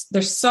us.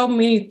 There's so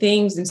many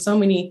things and so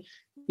many,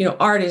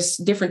 artists,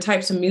 different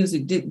types of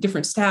music,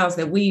 different styles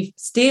that we've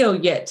still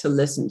yet to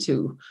listen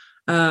to.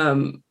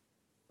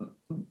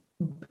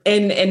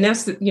 And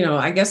that's,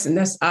 I guess, and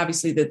that's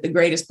obviously the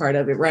greatest part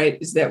of it, right?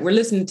 Is that we're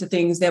listening to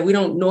things that we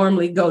don't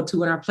normally go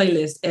to in our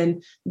playlist.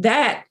 And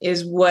that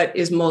is what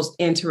is most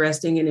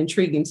interesting and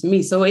intriguing to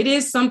me. So if it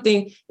is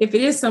something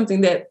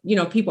that,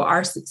 people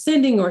are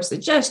sending or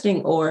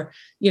suggesting, or,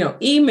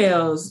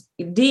 emails,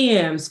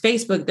 DMs,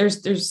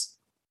 Facebook,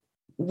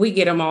 we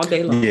get them all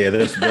day long. Yeah,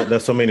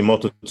 there's so many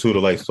multitude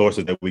of like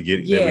sources that we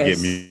get,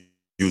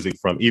 music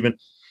from. Even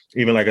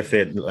like I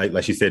said,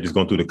 like she said, just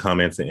going through the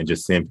comments and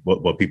just seeing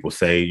what people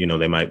say.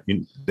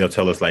 They'll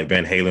tell us like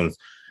Van Halen's,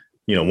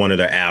 one of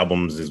their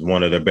albums is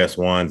one of their best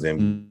ones,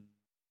 and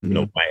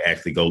might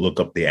actually go look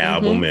up the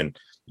album and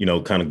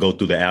kind of go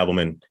through the album,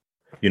 and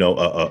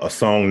a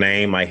song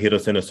name might hit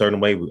us in a certain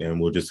way, and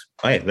we'll just,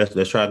 hey,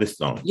 let's try this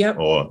song. Yep.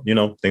 Or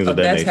things of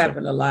that that's nature.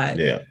 happened a lot.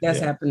 Yeah, that's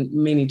happened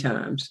many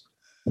times.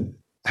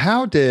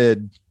 How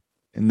did,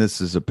 and this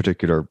is a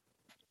particular,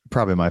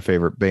 probably my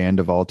favorite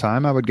band of all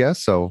time, I would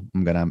guess. So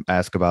I'm going to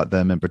ask about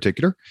them in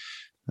particular.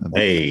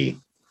 Hey,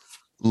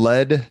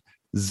 Led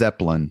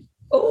Zeppelin.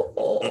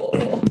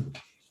 Oh.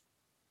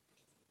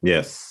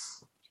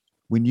 Yes.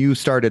 When you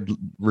started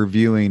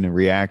reviewing and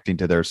reacting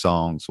to their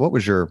songs, what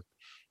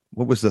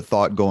was the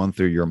thought going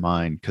through your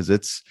mind? Because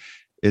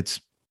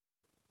it's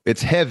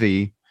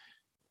heavy,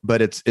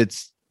 but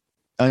it's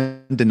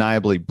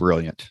undeniably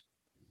brilliant.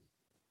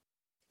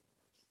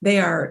 They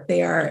are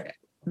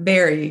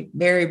Very,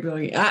 very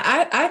brilliant.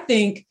 I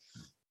think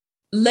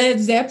Led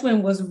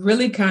Zeppelin was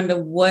really kind of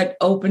what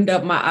opened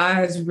up my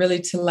eyes really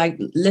to like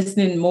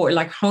listening more,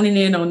 like honing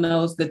in on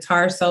those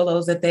guitar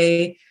solos that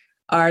they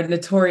are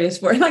notorious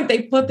for. Like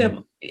they put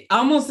them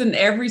almost in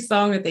every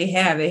song that they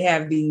have. They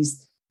have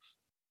these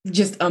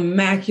just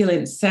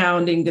immaculate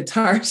sounding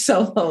guitar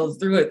solos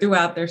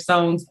throughout their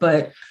songs.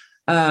 But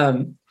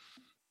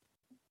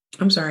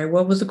I'm sorry,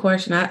 what was the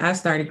question? I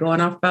started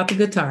going off about the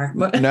guitar.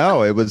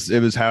 No, it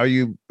was how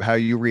you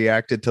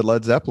reacted to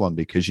Led Zeppelin,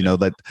 because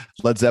that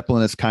Led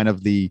Zeppelin is kind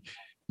of the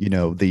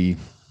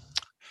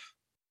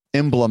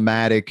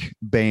emblematic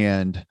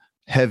band,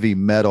 heavy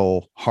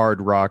metal,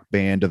 hard rock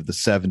band of the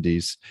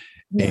 70s.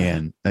 Yeah.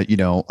 And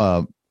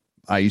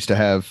I used to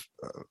have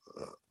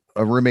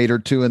a roommate or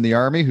two in the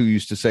Army who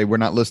used to say, we're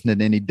not listening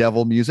to any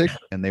devil music,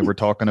 and they were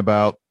talking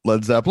about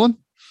Led Zeppelin.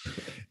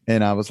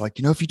 And I was like,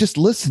 if you just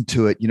listen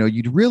to it,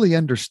 you'd really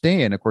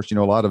understand. Of course, a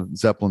lot of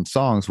Zeppelin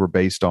songs were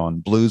based on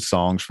blues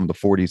songs from the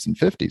 40s and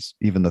 50s,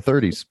 even the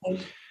 30s.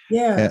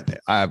 Yeah.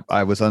 And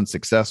I was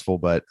unsuccessful,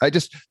 but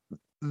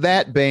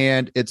that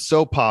band, it's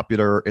so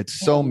popular, it's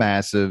so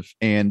massive,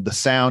 and the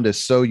sound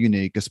is so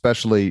unique,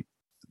 especially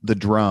the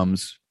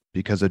drums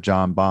because of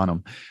John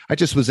Bonham. I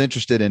just was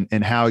interested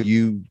in how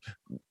you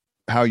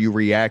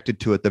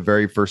reacted to it the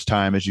very first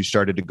time as you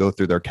started to go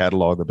through their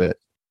catalog a bit.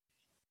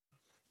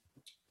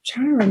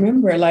 Trying to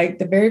remember, like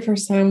the very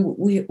first time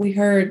we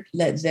heard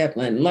Led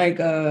Zeppelin, like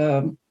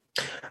I'm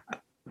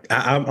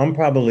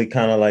probably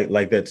kind of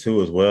like that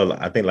too as well.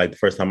 I think like the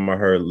first time I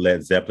heard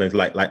Led Zeppelin,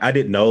 like I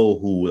didn't know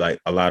who like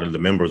a lot of the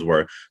members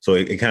were, so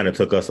it kind of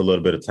took us a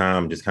little bit of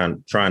time just kind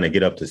of trying to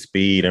get up to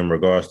speed in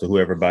regards to who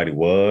everybody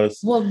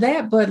was. Well,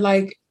 but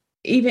like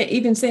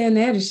even saying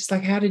that, it's just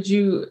like, how did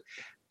you?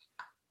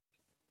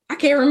 I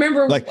can't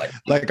remember. Like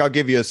I'll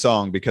give you a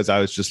song, because I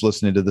was just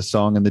listening to the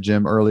song in the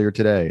gym earlier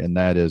today, and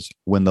that is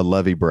When the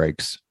Levee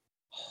Breaks.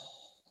 Oh,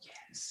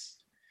 yes.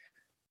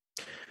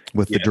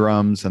 With the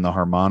drums and the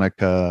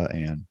harmonica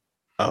and.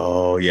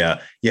 Oh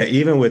yeah. Yeah.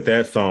 Even with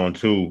that song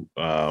too,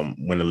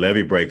 When the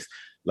Levee Breaks,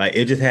 like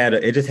it just had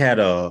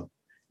a,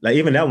 like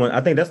even that one, I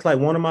think that's like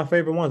one of my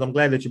favorite ones. I'm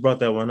glad that you brought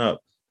that one up,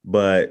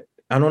 but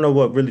I don't know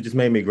what really just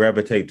made me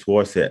gravitate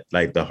towards it,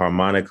 like the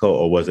harmonica,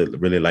 or was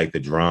it really like the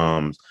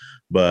drums?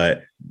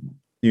 But,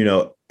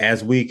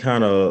 as we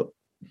kind of,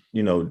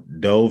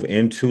 dove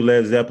into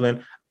Led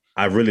Zeppelin,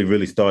 I really,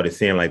 really started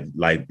seeing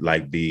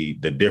like the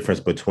difference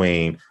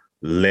between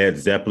Led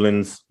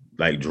Zeppelin's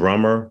like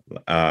drummer.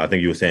 I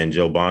think you were saying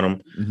Joe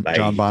Bonham. Like,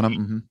 John Bonham.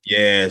 Mm-hmm.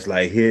 Yes,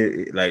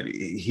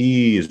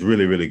 he is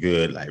really, really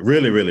good. Like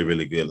really, really,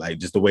 really good. Like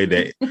just the way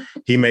that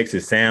he makes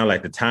it sound,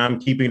 like the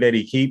timekeeping that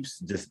he keeps,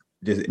 just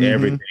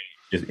everything,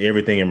 just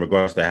everything in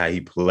regards to how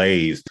he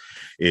plays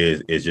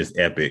is just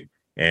epic.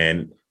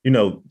 And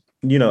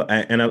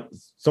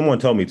someone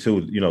told me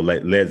too,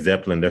 like Led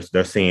Zeppelin,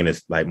 they're seeing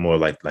it's like more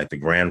like the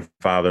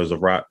grandfathers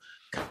of rock,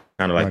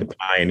 kind of like the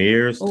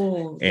pioneers.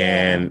 Oh,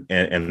 yeah.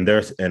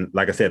 And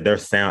like I said, their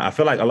sound, I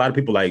feel like a lot of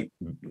people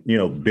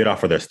bit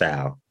off of their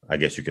style, I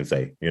guess you can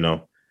say,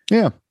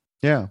 Yeah.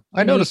 Yeah.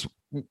 I noticed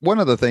one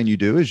other thing you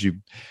do is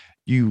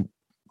you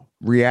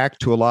react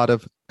to a lot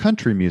of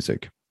country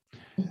music.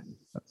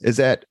 Is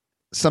that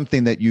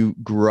something that you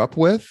grew up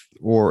with,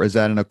 or is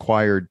that an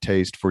acquired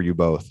taste for you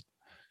both?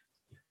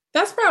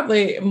 That's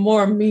probably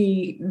more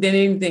me than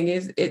anything.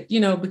 Is it,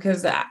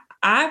 because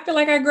I feel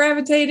like I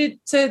gravitated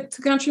to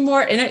country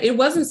more, and it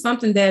wasn't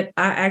something that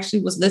I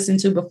actually was listening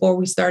to before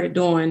we started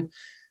doing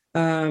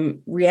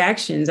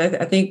reactions.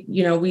 I think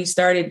we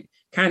started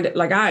kind of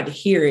like, I'd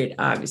hear it.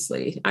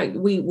 Obviously,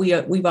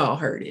 we've all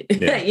heard it,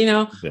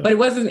 Yeah. But it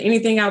wasn't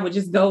anything I would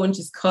just go and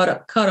just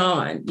cut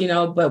on,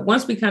 But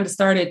once we kind of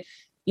started,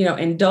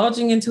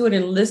 indulging into it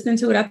and listening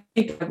to it, I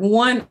think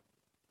one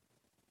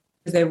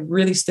that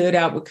really stood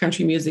out with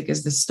country music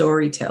is the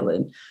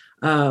storytelling.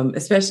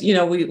 Especially,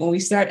 when we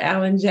start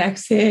Alan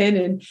Jackson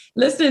and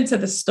listening to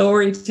the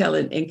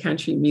storytelling in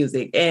country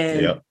music.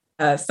 And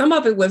some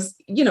of it was,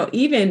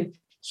 even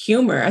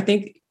humor. I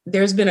think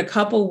there's been a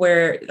couple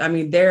where,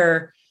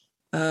 they're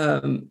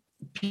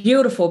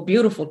beautiful,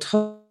 beautiful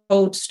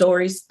told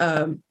stories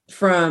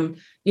from,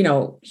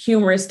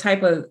 humorous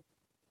type of,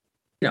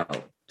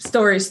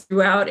 stories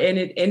throughout.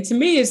 And to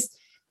me,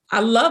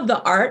 I love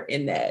the art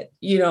in that,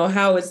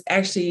 how it's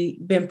actually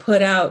been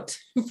put out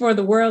for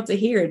the world to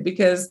hear it,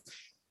 because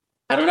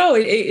I don't know,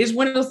 it's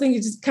one of those things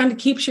that just kind of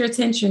keeps your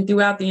attention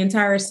throughout the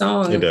entire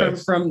song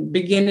from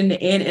beginning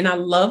to end. And I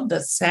love the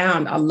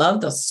sound. I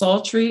love the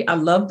sultry. I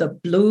love the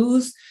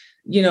blues,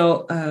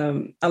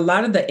 a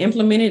lot of the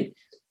implemented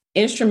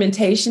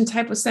instrumentation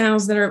type of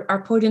sounds that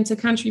are put into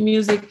country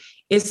music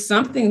is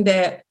something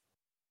that,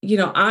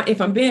 if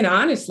I'm being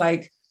honest,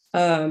 like,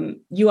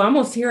 you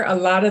almost hear a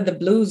lot of the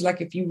blues. Like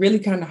if you really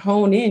kind of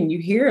hone in, you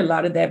hear a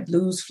lot of that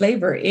blues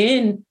flavor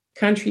in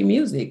country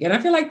music. And I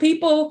feel like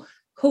people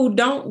who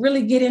don't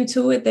really get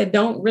into it, that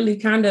don't really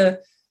kind of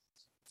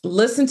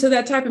listen to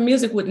that type of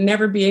music, would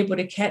never be able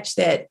to catch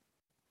that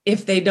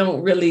if they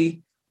don't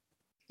really,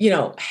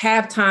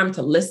 have time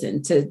to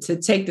listen, to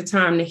take the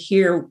time to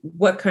hear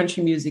what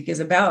country music is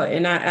about.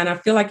 And I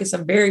feel like it's a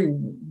very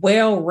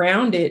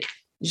well-rounded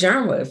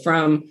genre,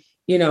 from,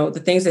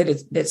 the things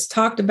that that's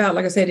talked about.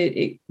 Like I said,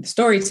 the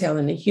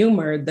storytelling, the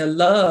humor, the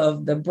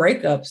love, the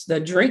breakups,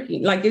 the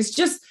drinking, like it's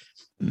just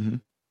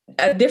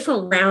a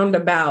different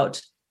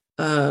roundabout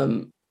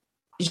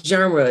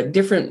genre,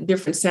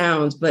 different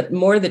sounds. But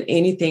more than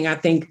anything, I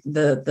think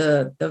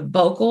the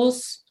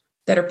vocals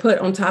that are put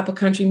on top of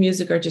country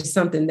music are just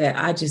something that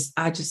I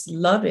just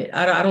love it.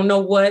 I don't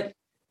know what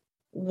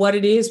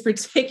it is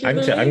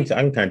particularly. I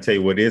can kind of tell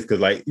you what it is,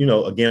 because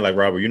again, like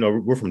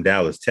Robert, we're from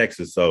Dallas,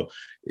 Texas, so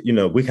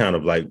we kind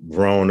of like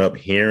grown up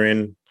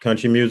hearing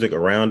country music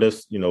around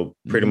us,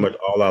 pretty much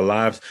all our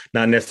lives.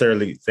 Not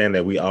necessarily saying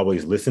that we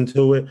always listen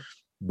to it,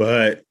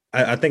 but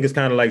I think it's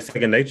kind of like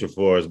second nature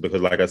for us,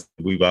 because like I said,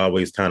 we've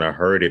always kind of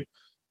heard it,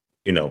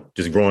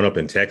 just growing up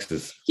in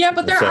Texas. Yeah,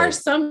 but there are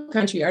some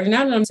country artists.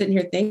 Now that I'm sitting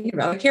here thinking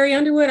about, like Carrie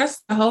Underwood,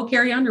 that's the whole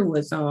Carrie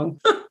Underwood song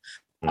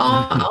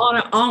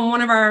on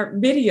one of our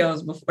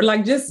videos before,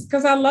 like, just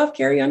because I love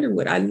Carrie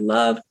Underwood. I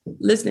love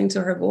listening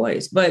to her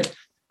voice. But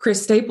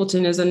Chris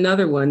Stapleton is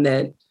another one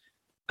that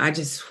I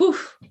just,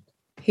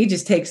 he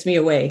just takes me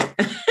away.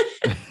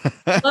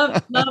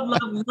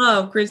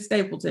 love Chris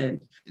Stapleton.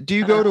 Do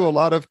you go to a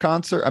lot of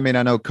concerts? I mean,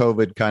 I know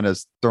COVID kind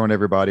of thrown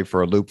everybody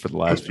for a loop for the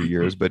last few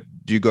years, but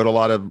do you go to a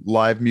lot of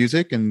live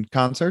music and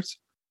concerts?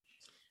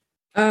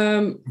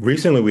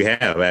 Recently we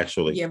have,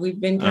 actually. Yeah, we've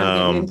been kind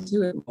of getting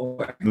into it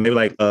more. Maybe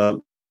like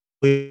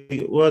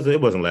it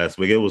wasn't last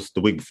week, it was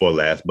the week before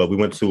last, but we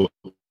went to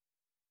a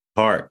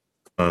Heart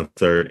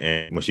concert,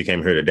 and when she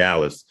came here to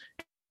Dallas,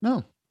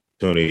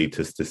 opportunity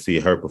to see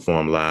her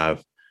perform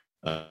live.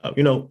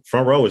 Front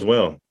row as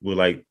well. We're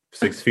like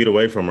 6 feet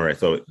away from her.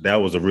 So that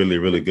was a really,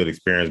 really good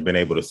experience, being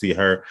able to see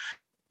her.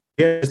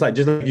 Yeah, it's like,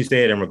 just like you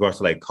said, in regards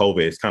to like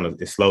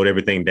COVID, it slowed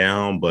everything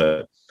down.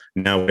 But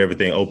now with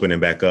everything opening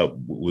back up,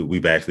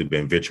 we've actually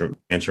been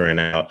venturing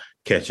out,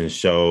 catching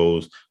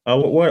shows.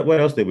 What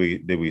else did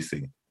we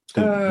see?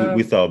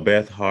 We saw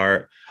Beth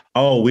Hart.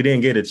 Oh, we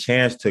didn't get a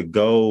chance to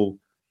go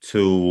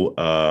to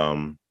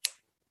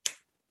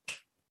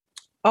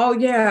oh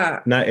yeah,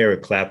 not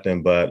Eric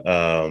Clapton, but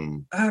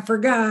I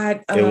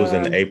forgot. It was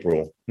in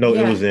April. No,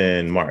 yeah. It was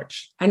in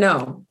March. I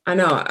know.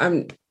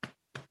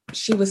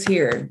 She was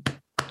here.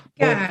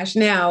 Gosh,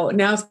 now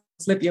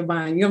slip your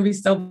mind. You're gonna be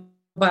so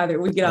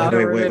bothered. We get all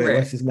remember. Wait,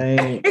 what's his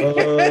name?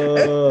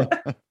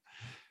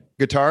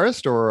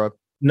 Guitarist or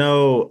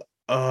no?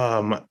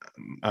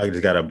 I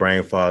just got a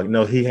brain fog.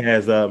 No, he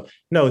has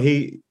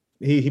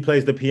he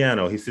plays the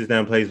piano. He sits down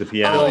and plays the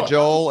piano. Billy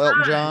Joel,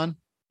 Elton John.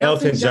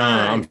 Elton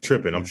John. I'm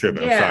tripping. Yeah. I'm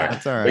sorry.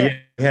 That's all right.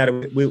 Yeah,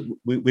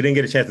 we didn't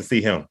get a chance to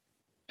see him.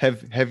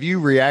 Have you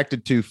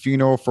reacted to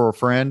Funeral for a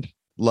Friend?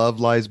 Love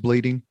Lies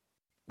Bleeding?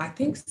 I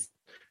think so.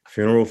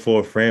 Funeral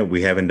for a Friend.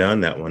 We haven't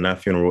done that one. Not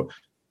Funeral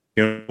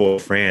for a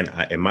Friend.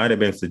 It might have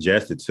been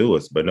suggested to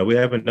us, but no, we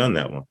haven't done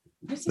that one.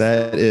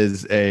 That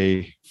is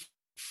a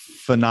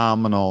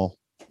phenomenal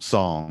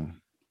song.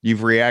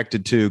 You've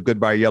reacted to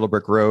Goodbye Yellow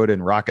Brick Road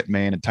and Rocket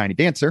Man and Tiny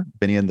Dancer,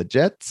 Benny and the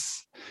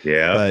Jets.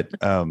 Yeah. But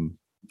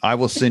I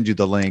will send you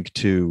the link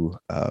to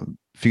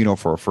Funeral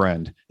for a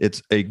Friend.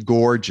 It's a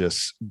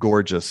gorgeous,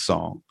 gorgeous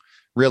song.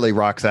 Really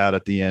rocks out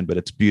at the end, but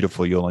it's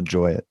beautiful. You'll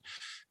enjoy it.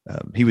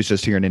 He was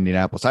just here in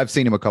Indianapolis. I've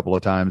seen him a couple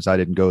of times. I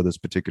didn't go this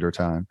particular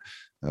time.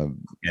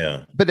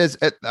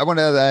 But I want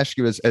to ask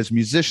you, as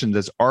musicians,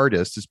 as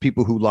artists, as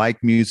people who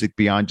like music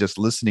beyond just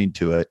listening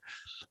to it,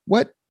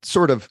 what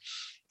sort of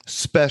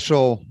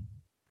special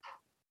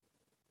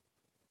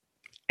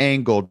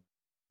angle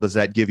does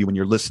that give you when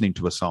you're listening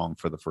to a song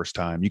for the first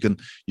time? You can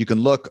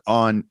look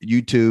on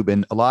YouTube,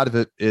 and a lot of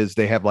it is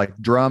they have like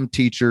drum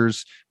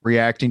teachers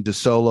reacting to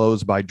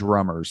solos by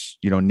drummers.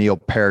 Neil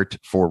Peart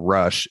for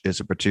Rush is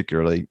a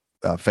particularly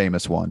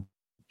famous one.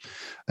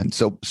 And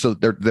so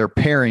they're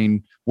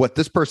pairing what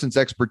this person's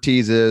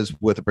expertise is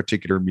with a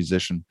particular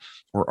musician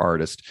or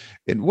artist.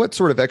 And what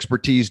sort of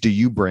expertise do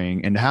you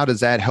bring, and how does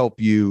that help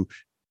you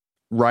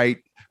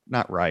react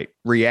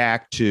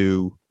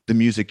to the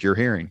music you're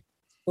hearing?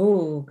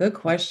 Oh, good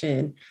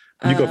question.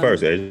 You go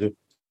first, Asia.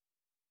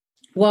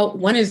 Well,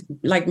 one is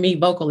like me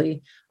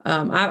vocally.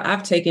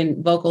 I've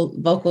taken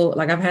vocal,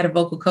 like I've had a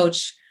vocal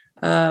coach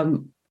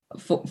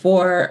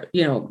for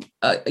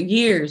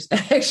years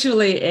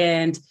actually.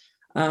 And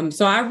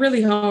so I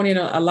really hone in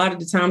a lot of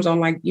the times on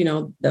like,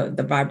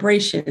 the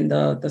vibration,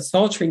 the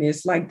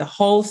sultriness, like the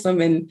wholesome,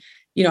 and,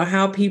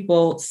 how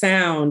people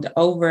sound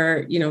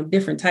over,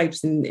 different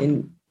types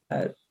and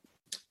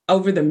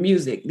over the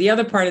music. The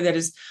other part of that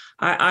is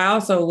I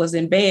also was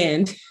in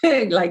band,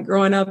 like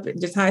growing up,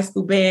 just high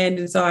school band.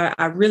 And so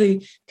I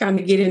really kind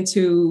of get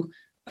into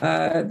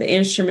the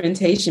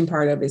instrumentation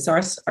part of it. So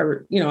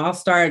I'll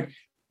start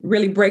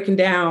really breaking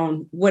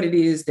down what it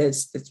is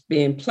that's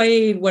being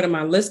played. What am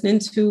I listening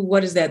to?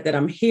 What is that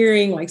I'm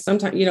hearing? Like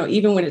sometimes,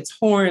 even when it's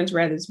horns,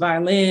 rather it's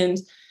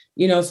violins,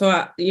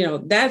 so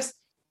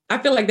I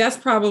feel like that's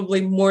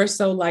probably more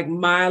so like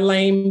my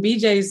lane.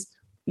 BJ's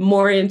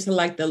more into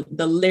like the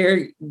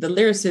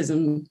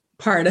lyricism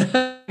part of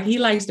it. He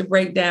likes to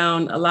break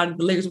down a lot of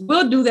the lyrics.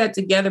 We'll do that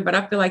together, but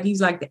I feel like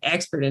he's like the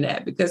expert in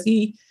that because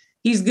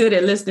he's good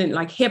at listening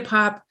like hip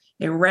hop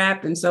and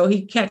rap. And so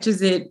he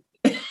catches it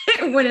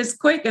when it's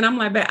quick. And I'm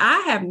like, but I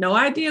have no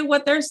idea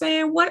what they're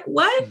saying. What,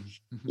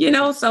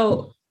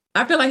 so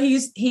I feel like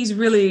he's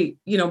really,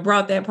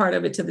 brought that part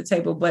of it to the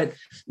table. But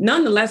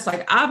nonetheless,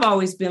 like I've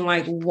always been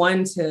like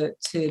one to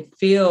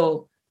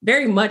feel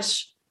very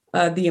much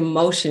the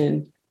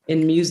emotion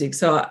in music.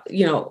 So,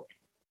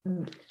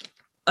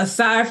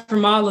 aside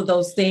from all of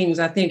those things,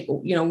 I think,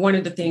 one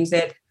of the things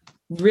that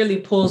really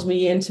pulls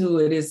me into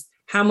it is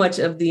how much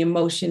of the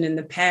emotion and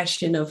the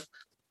passion of,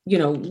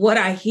 what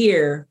I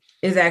hear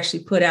is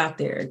actually put out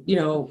there,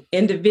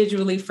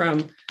 individually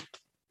from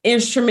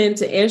instrument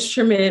to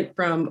instrument,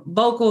 from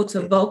vocal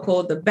to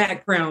vocal, the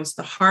backgrounds,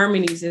 the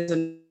harmonies.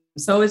 And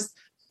so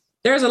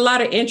there's a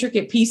lot of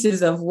intricate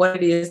pieces of what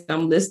it is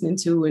I'm listening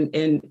to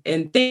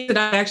and things that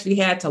I actually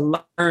had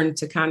to learn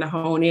to kind of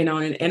hone in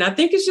on. And I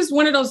think it's just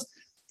one of those,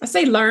 I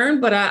say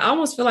learn, but I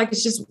almost feel like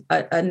it's just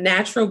a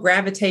natural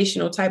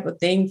gravitational type of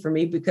thing for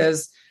me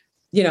because,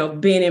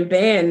 being in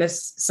band,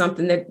 that's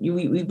something that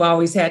we've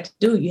always had to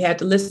do. You had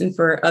to listen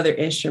for other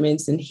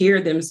instruments and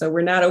hear them. So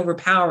we're not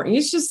overpowering.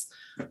 It's just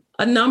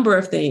a number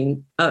of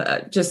things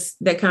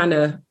just that kind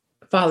of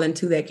fall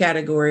into that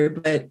category.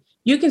 But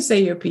you can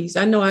say your piece.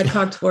 I know I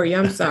talked for you.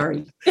 I'm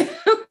sorry.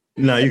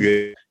 No, you're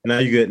good. No,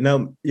 you're good.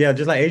 No, yeah,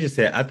 just like Asia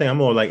said, I think I'm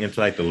more like into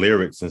like the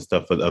lyrics and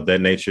stuff of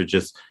that nature.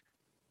 Just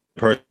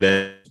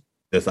person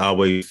that's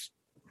always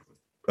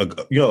a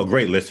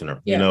great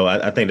listener. Yeah.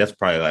 I think that's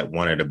probably like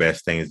one of the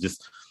best things.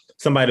 Just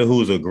somebody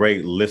who's a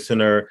great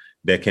listener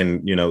that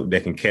can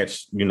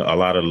catch, a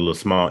lot of the little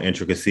small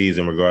intricacies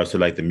in regards to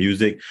like the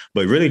music,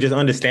 but really just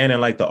understanding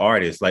like the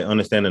artist, like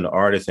understanding the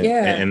artist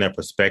and their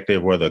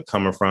perspective, where they're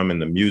coming from in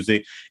the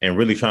music, and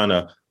really trying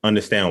to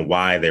understand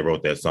why they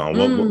wrote that song.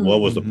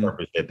 What was the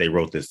purpose that they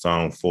wrote this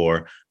song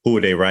for? Who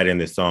were they writing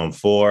this song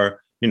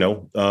for?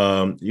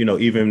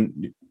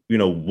 Even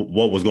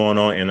what was going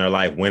on in their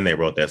life when they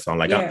wrote that song.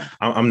 Like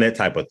I'm that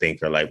type of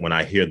thinker. Like when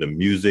I hear the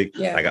music,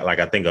 like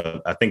I think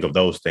of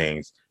those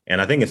things.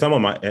 And I think in some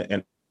of my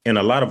in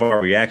a lot of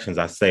our reactions,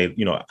 I say,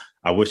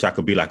 I wish I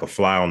could be like a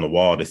fly on the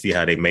wall to see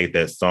how they made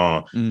that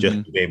song,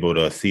 just to be able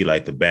to see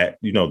like the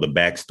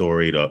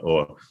backstory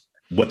or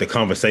what the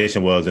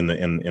conversation was in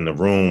the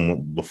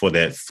room before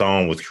that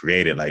song was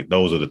created. Like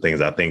those are the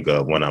things I think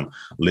of when I'm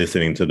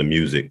listening to the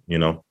music,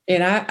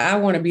 And I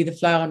want to be the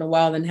fly on the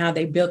wall and how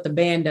they built the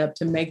band up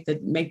to make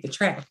the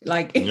track.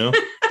 Like,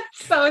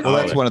 so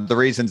that's one of the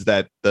reasons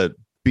that the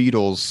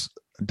Beatles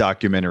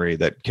documentary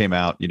that came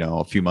out,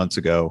 a few months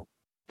ago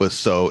was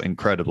so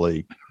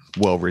incredibly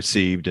well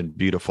received and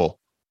beautiful,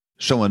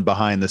 showing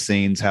behind the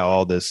scenes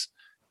how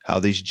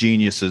these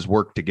geniuses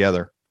work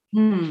together.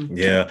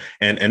 Yeah.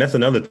 And that's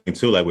another thing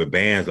too, like with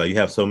bands, like you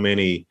have so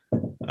many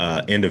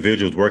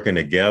individuals working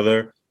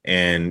together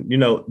and,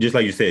 just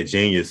like you said,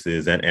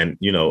 geniuses and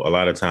a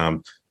lot of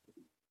times,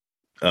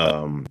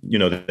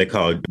 they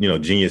call,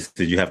 geniuses,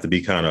 you have to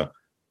be kind of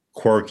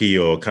quirky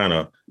or kind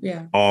of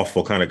off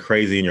or kind of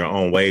crazy in your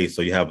own way.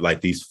 So you have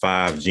like these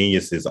 5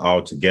 geniuses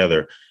all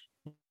together,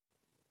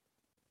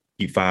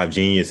 keep 5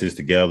 geniuses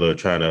together,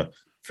 trying to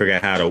figure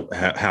out how to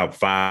have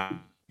 5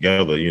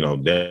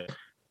 together,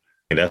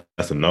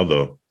 that's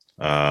another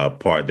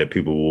part that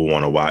people will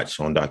want to watch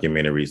on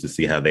documentaries to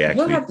see how they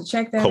actually have to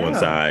check that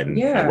coincide out.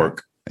 and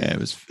work. And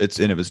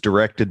it was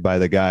directed by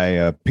the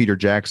guy Peter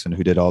Jackson,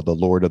 who did all the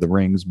Lord of the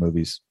Rings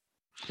movies.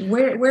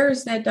 Where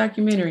is that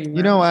documentary?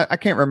 I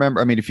can't remember.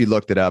 I mean, if you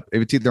looked it up,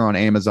 it's either on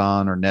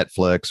Amazon or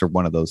Netflix or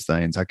one of those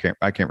things. I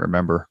can't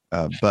remember.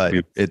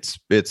 But it's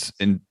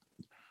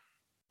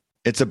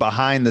a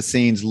behind the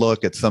scenes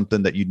look at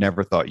something that you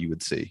never thought you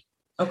would see.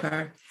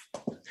 Okay.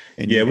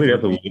 And we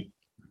definitely.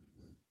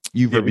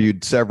 You've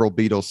reviewed several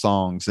Beatles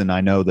songs, and I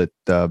know that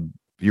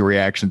your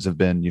reactions have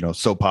been,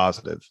 so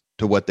positive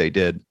to what they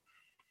did.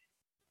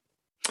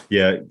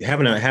 Yeah,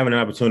 having an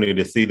opportunity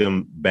to see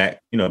them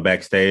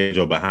backstage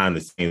or behind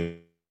the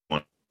scenes.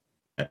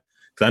 Because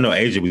I know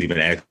Asia was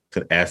even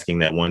asking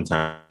that one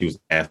time. He was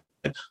asking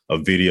a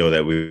video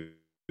that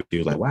he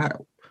was like,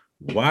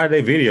 why are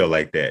they video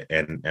like that?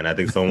 And I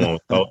think someone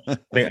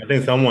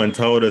someone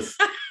told us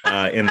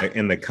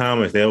in the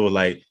comments, they were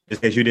like,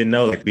 just in case you didn't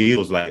know, like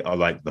Beatles are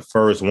like the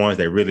first ones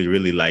that really,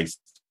 really liked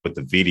with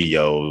the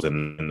videos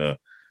and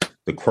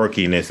the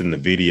quirkiness in the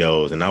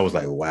videos. And I was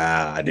like,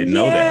 wow, I didn't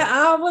know that.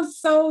 Yeah, I was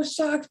so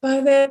shocked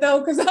by that though,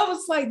 because I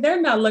was like,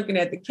 they're not looking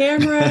at the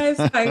cameras.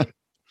 Like,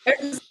 they're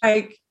just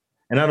like,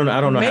 and I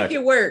don't know make how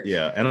it work.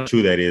 Yeah, and how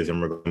true that is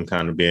in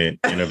kind of being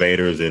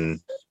innovators in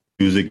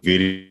music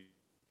video.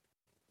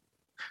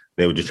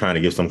 They were just trying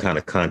to give some kind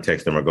of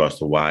context in regards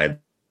to why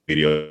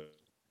video.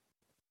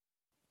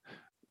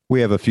 We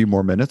have a few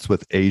more minutes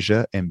with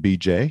Asia and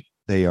BJ.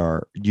 They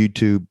are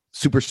YouTube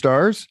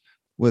superstars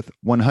with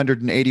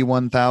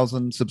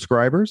 181,000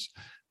 subscribers.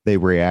 They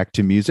react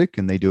to music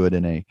and they do it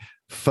in a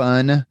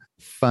fun,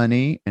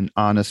 funny, and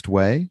honest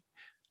way.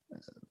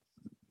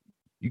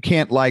 you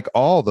can't like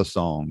all the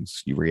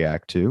songs you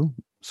react to.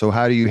 So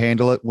how do you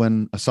handle it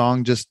when a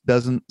song just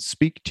doesn't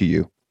speak to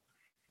you?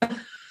 I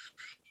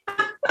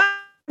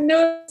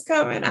knew it's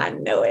coming. I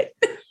knew it.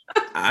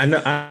 I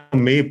know,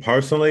 me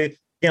personally,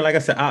 yeah, like I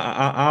said,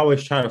 I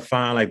always try to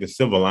find like the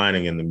silver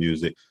lining in the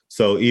music.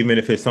 So even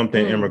if it's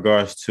something in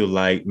regards to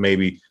like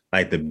maybe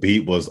like the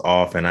beat was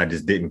off and I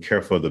just didn't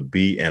care for the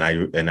beat and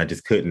I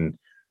just couldn't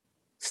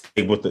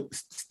stay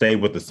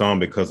with the song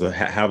because of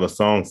how the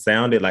song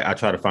sounded, like I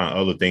try to find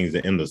other things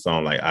in the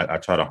song. Like I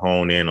try to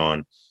hone in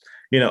on,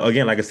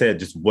 again, like I said,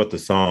 just what the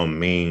song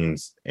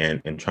means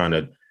and trying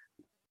to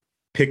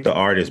pick the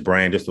artist's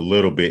brain just a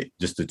little bit,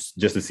 just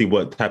to see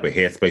what type of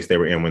headspace they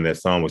were in when that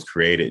song was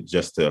created,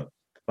 just to,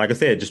 like I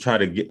said, just try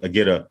to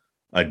get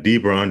a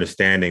deeper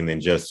understanding than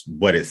just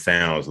what it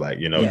sounds like,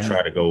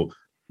 try to go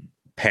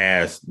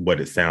past what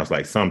it sounds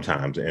like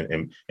sometimes.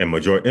 And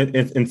majority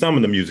in some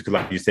of the music,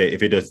 like you said,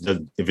 if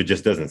it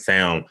just doesn't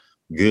sound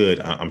good,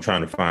 I'm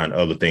trying to find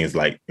other things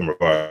like in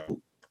regard,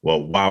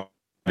 well, why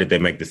did they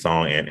make the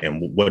song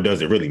and what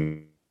does it really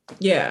mean?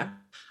 Yeah.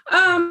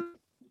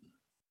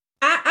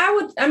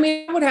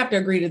 I would have to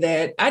agree to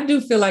that. I do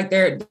feel like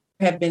there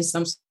have been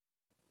some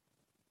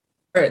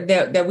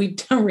that we've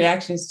done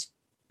reactions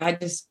to. I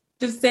just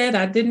said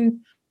I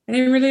didn't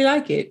really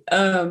like it.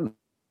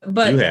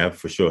 But you have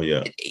for sure,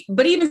 yeah.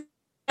 But even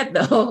that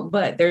though,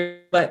 but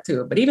there's but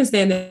to it. But even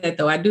saying that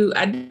though, I do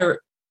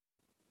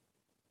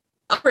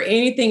for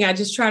anything, I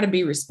just try to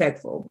be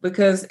respectful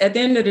because at the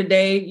end of the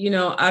day,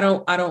 I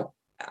don't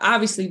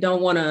obviously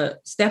don't want to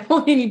step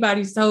on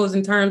anybody's toes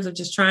in terms of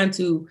just trying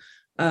to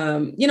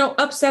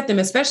upset them,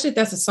 especially if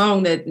that's a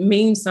song that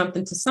means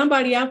something to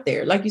somebody out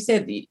there. Like you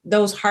said,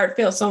 those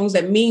heartfelt songs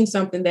that mean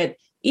something, that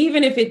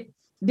even if it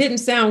didn't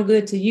sound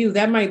good to you,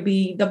 that might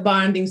be the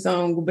bonding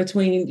song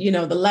between,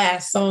 the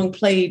last song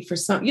played for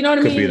some, you know what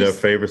I mean? Could be their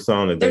favorite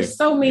song. There's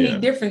so many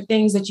different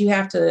things that you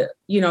have to,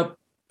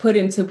 put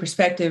into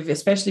perspective,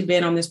 especially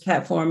being on this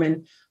platform.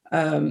 And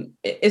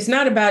it's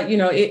not about,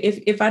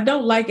 if I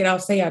don't like it, I'll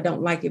say I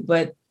don't like it,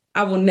 but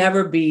I will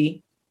never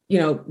be,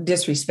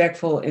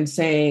 disrespectful in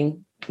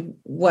saying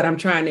what I'm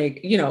trying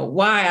to,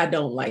 why I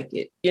don't like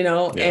it,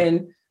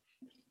 and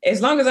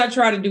as long as I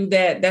try to do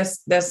that,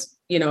 that's,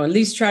 at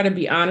least try to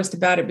be honest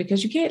about it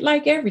because you can't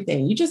like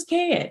everything. You just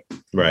can't.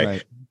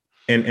 Right.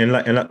 And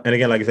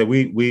again, like I said,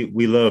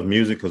 we love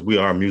music because we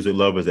are music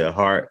lovers at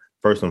heart,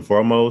 first and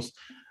foremost.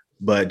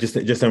 But just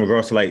in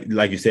regards to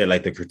like you said,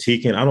 like the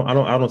critiquing,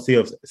 I don't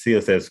see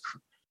us as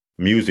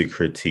music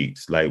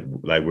critiques. Like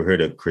we're here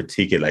to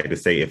critique it, like to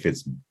say if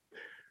it's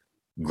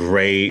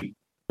great,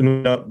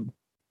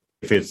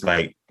 if it's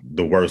like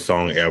the worst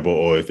song ever,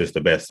 or if it's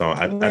the best song.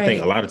 I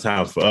think a lot of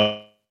times for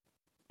us,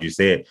 you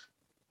said,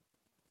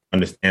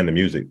 understand the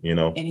music,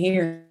 and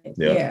hear it.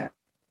 Yeah.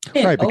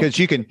 Right, because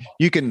you can.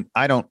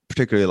 I don't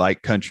particularly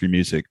like country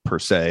music per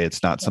se.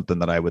 It's not something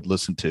that I would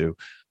listen to,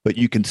 but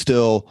you can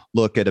still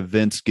look at a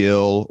Vince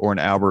Gill or an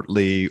Albert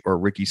Lee or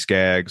Ricky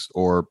Skaggs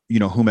or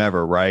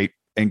whomever, right,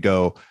 and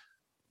go,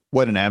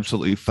 "What an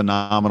absolutely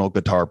phenomenal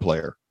guitar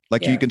player!"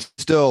 Like you can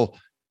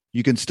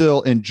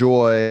still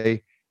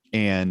enjoy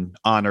and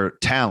honor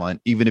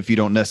talent, even if you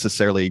don't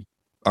necessarily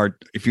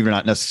if you're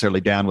not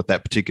necessarily down with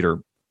that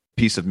particular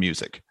piece of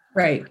music.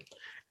 Right.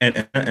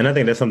 And I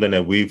think that's something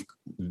that we've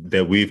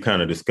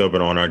kind of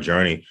discovered on our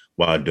journey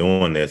while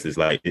doing this is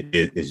like,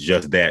 it's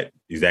just that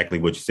exactly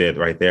what you said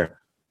right there.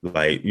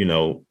 Like,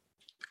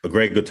 a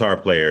great guitar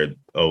player,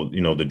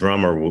 the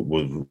drummer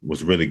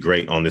was really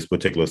great on this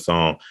particular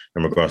song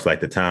in regards to like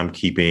the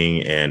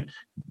timekeeping and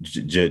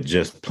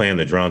just playing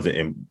the drums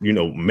and,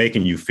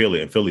 making you feel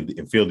it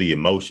and feel the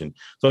emotion.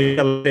 So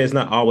it's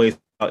not always,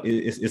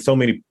 it's so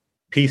many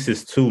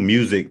pieces to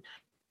music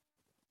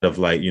of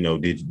like,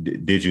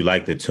 did you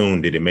like the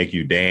tune? Did it make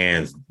you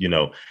dance?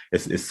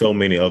 It's so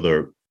many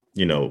other,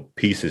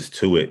 pieces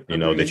to it,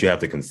 that you have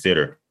to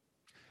consider.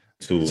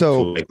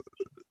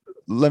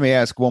 Let me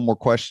ask one more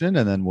question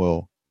and then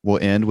we'll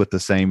end with the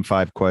same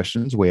 5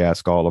 questions we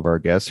ask all of our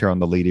guests here on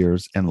the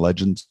Leaders and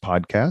Legends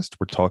podcast.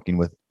 We're talking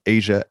with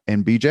Asia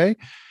and BJ.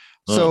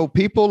 So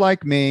people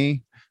like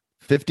me,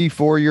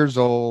 54 years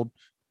old,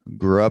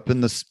 grew up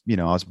in the,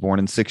 I was born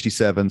in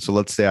 67. So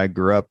let's say I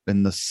grew up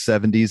in the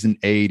 70s and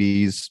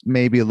 80s,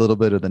 maybe a little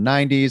bit of the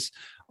 90s.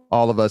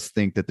 All of us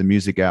think that the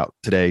music out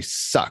today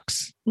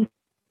sucks.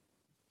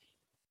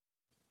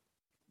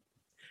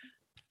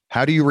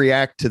 How do you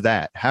react to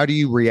that? How do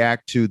you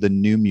react to the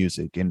new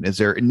music? And is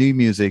there new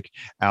music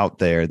out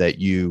there that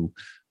you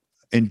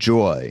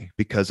enjoy?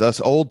 Because us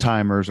old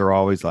timers are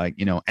always like,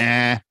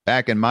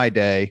 back in my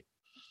day.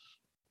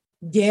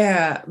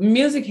 Yeah,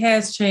 music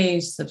has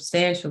changed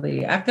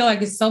substantially. I feel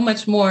like it's so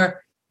much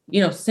more,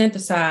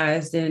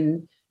 synthesized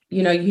and,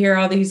 you hear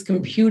all these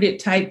computed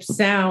type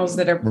sounds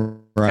that are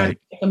kind of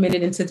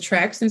implemented into the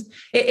tracks. And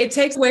it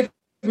takes away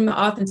from the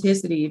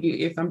authenticity,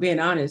 if I'm being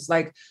honest.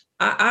 Like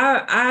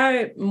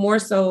I more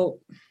so,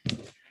 I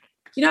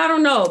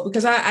don't know,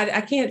 because I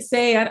can't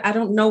say, I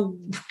don't know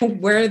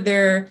where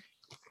they're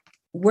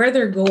where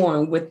they're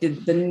going with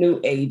the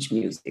new age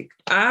music.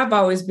 I've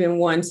always been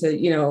one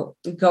to,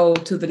 go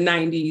to the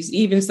 90s,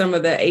 even some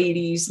of the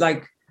 80s,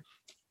 like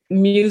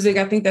music.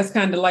 I think that's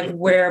kind of like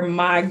where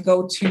my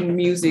go-to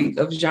music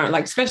of genre,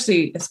 like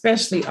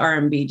especially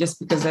R&B, just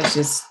because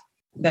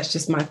that's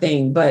just my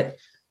thing. But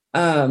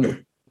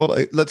well,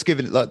 let's give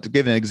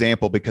an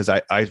example, because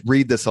I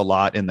read this a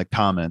lot in the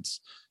comments,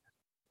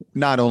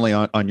 not only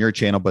on your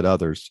channel, but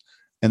others.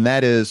 And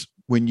that is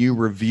when you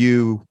react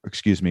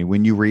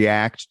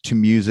to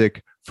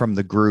music from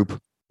the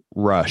group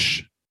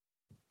Rush,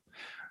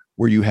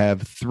 where you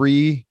have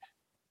three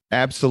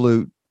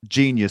absolute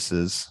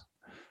geniuses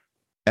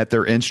at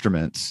their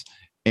instruments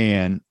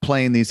and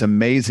playing these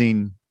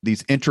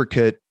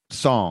intricate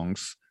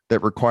songs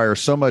that require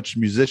so much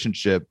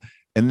musicianship.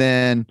 And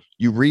then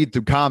you read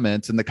through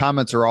comments, and the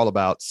comments are all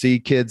about, see,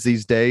 kids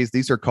these days,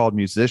 these are called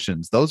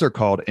musicians. Those are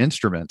called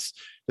instruments.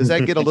 Does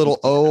that get a little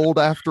old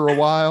after a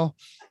while?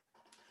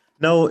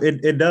 No,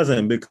 it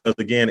doesn't, because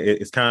again,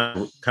 it's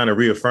kind of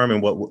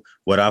reaffirming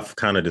what I've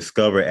kind of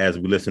discovered as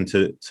we listen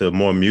to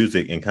more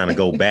music and kind of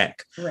go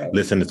back, right.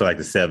 Listening to like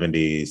the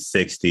 70s,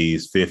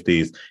 60s,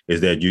 50s,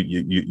 is that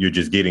you're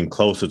just getting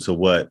closer to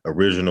what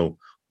original,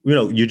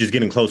 you're just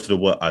getting closer to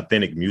what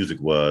authentic music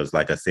was.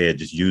 Like I said,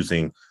 just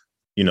using,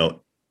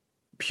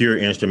 pure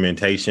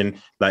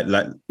instrumentation,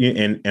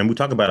 and we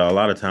talk about it a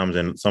lot of times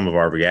in some of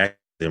our reactions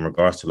in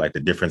regards to like the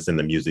difference in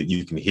the music.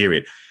 You can hear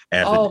it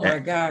as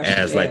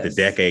like the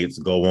decades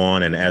go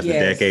on, and as the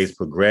decades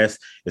progress,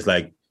 it's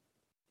like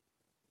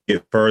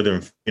get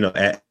further,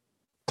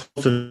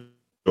 closer,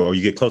 or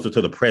you get closer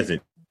to the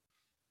present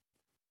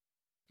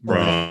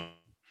from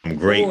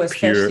great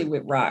especially pure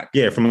with rock.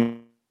 Yeah,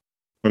 from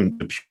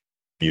the pure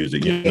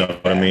music. You know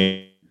what I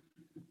mean?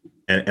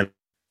 And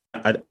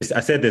I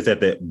said this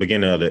at the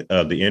beginning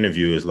of the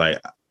interview, is like,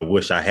 I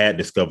wish I had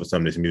discovered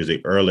some of this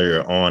music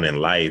earlier on in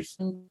life.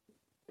 Mm-hmm.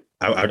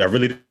 I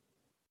really,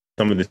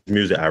 some of this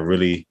music, I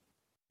really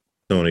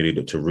don't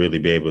need to really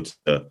be able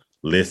to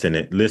listen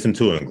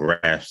to and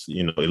grasp,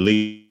 at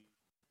least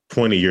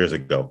 20 years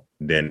ago.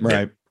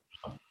 Right.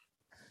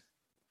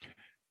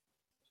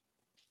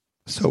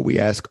 So we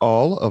ask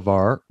all of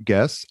our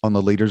guests on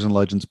the Leaders and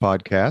Legends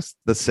podcast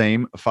the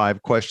same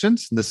 5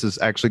 questions. This is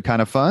actually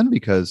kind of fun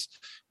because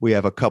we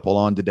have a couple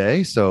on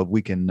today, so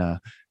we can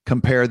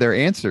compare their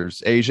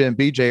answers. Asia and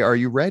BJ, are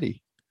you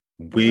ready?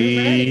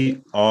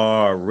 We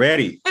are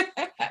ready.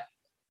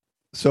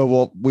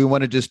 So we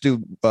want to just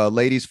do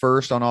ladies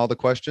first on all the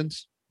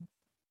questions.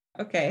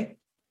 Okay.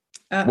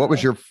 What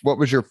was your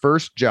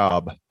first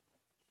job?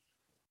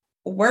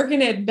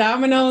 Working at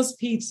Domino's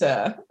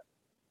Pizza.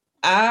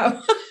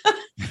 I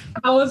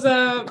was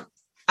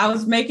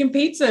making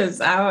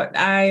pizzas.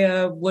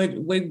 I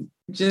would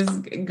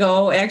just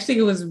go. Actually,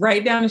 it was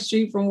right down the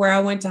street from where I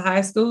went to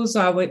high school.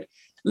 So I would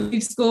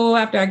leave school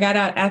after I got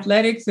out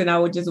athletics, and I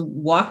would just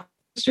walk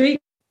the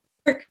street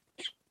at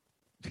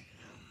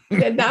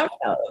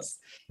Domino's.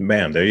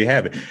 Bam, there you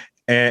have it.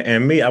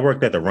 And me, I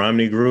worked at the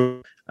Romney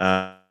Group.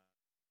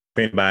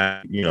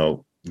 Anybody,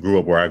 grew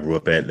up where I grew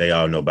up at, they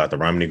all know about the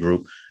Romney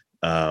Group.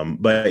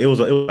 But it was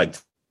like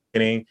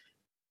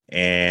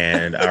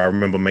and I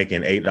remember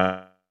making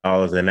 $8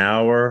 an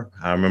hour.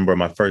 I remember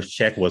my first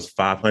check was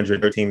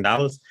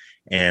 $513,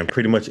 and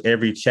pretty much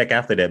every check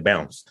after that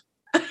bounced.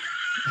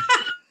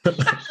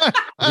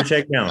 Every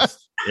check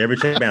bounced.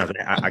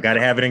 I got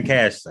to have it in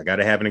cash.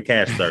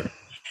 Sir.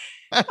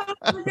 Oh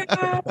my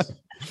gosh.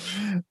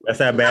 That's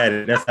how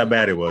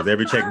bad it was.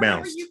 Every check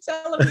bounced. You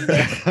telling me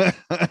that?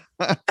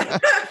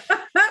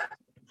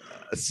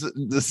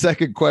 The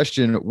second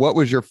question, what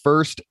was your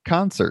first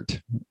concert?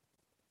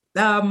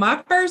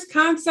 My first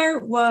concert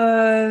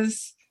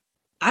was,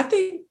 I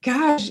think,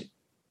 gosh,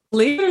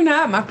 believe it or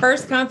not, my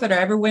first concert I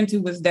ever went to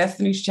was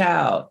Destiny's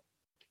Child.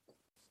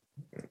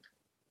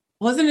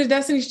 Wasn't it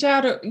Destiny's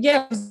Child?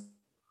 Yeah. It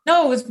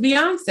was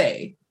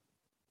Beyonce.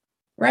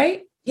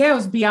 Right? Yeah, it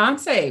was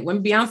Beyonce.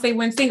 When Beyonce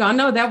went single. I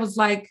know that was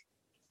like,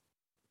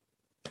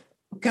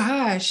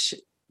 gosh,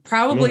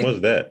 probably when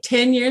was that?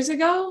 10 years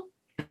ago.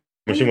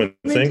 When she went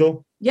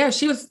single? Yeah,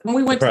 she was, when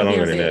we went to probably Beyonce.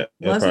 Longer than that.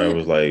 It probably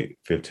was like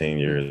 15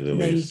 years at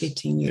Maybe least.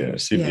 15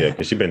 years. Yeah,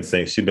 because she's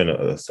been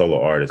a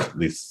solo artist at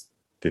least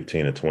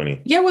 15 or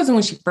 20. Yeah, it wasn't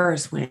when she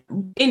first went.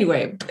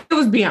 Anyway, it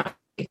was Beyonce.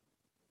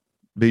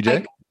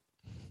 BJ?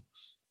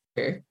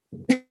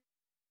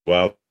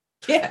 Well,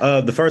 yeah.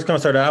 The first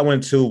concert I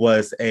went to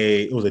was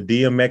a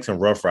DMX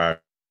and Rough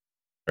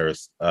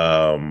Riders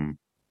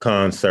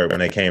concert when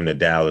they came to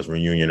Dallas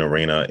Reunion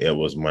Arena. It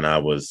was when I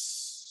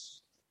was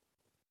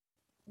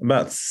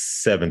about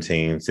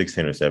 16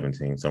 or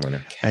 17, somewhere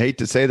there. I hate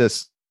to say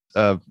this,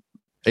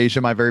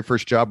 Asia, my very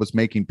first job was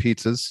making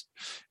pizzas,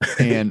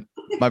 and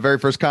my very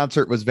first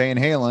concert was Van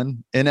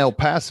Halen in El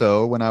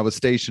Paso when I was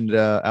stationed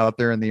out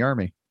there in the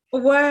Army.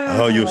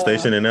 Wow. Oh, you were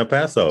stationed in El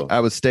Paso? I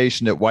was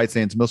stationed at White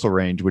Sands Missile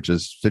Range, which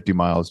is 50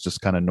 miles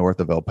just kind of north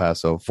of El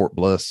Paso, Fort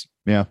Bliss.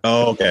 Yeah.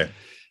 Oh, okay.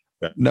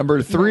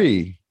 Number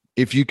 3,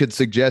 if you could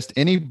suggest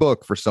any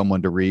book for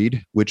someone to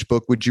read, which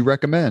book would you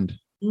recommend?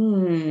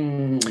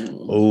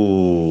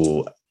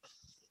 Oh,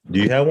 Do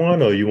you have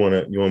one, or you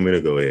want me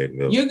to go ahead and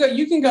go?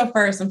 You can go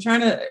first. I'm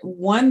trying to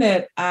one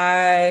that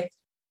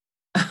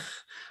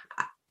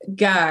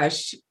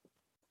gosh,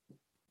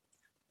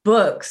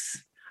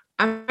 books.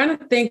 I'm trying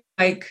to think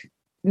like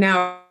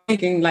now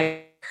thinking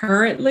like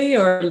currently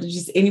or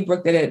just any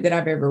book that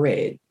I've ever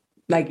read,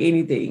 like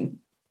anything.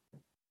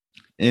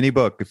 Any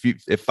book.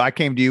 If I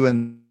came to you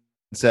and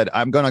said,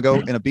 I'm going to go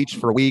in a beach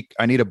for a week,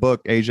 I need a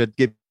book, Asia,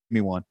 give me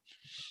one.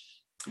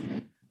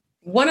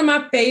 One of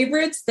my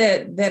favorites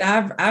that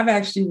I've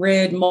actually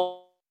read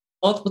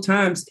multiple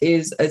times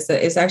is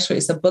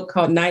it's a book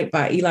called Night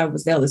by Elie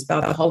Wiesel. It's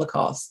about the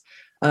Holocaust.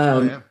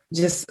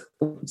 Just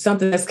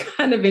something that's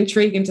kind of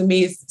intriguing to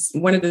me. It's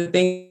one of the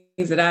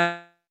things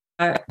that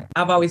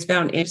I've always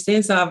found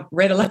interesting. So I've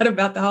read a lot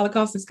about the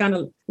Holocaust. It's kind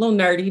of a little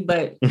nerdy,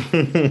 but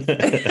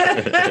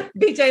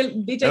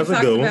BJ talks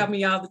about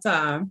me all the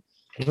time.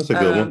 That's a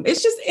good one.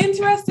 It's just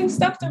interesting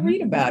stuff to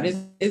read about.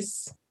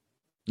 It's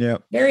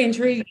very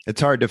intriguing. It's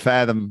hard to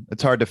fathom.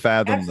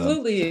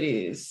 Absolutely, it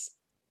is.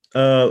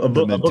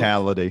 The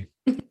mentality.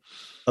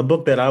 A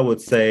book that I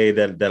would say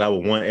that I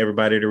would want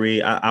everybody to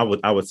read. I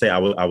would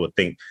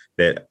think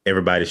that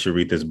everybody should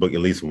read this book at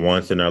least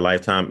once in their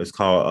lifetime. It's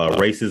called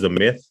 "Race is a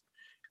Myth."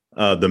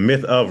 The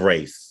Myth of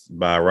Race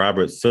by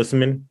Robert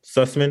Sussman.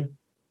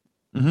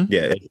 Mm-hmm.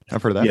 Yeah,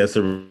 I've heard of that. Yeah,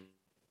 so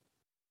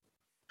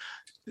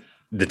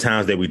the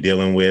times that we're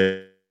dealing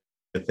with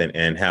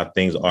and how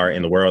things are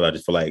in the world. I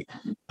just feel like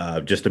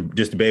just to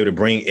be able to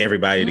bring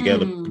everybody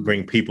together,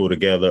 bring people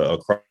together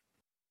across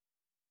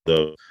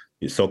the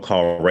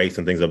so-called race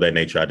and things of that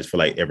nature. I just feel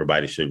like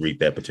everybody should read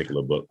that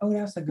particular book. Oh,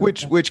 that's a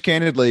good which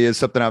candidly is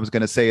something I was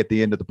going to say at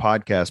the end of the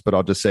podcast, but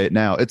I'll just say it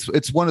now.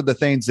 It's one of the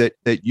things that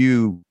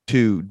you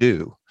two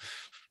do.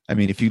 I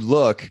mean, if you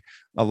look,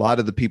 a lot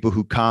of the people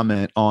who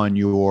comment on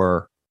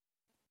your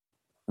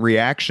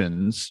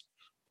reactions,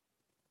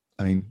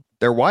 I mean,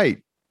 they're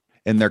white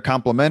and they're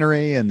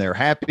complimentary and they're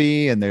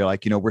happy and they're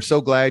like, we're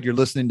so glad you're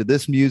listening to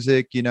this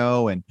music,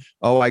 and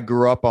I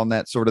grew up on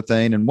that sort of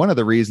thing. And one of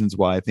the reasons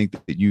why I think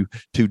that you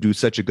two do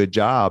such a good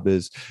job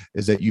is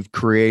that you've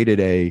created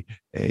a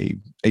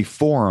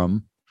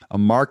forum, a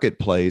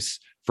marketplace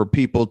for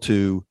people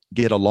to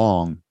get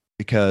along,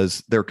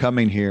 because they're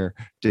coming here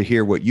to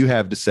hear what you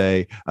have to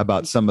say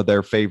about some of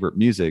their favorite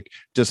music.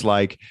 Just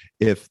like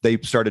if they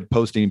started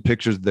posting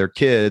pictures of their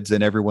kids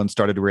and everyone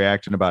started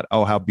reacting about,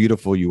 oh, how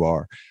beautiful you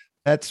are.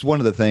 That's one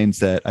of the things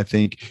that I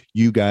think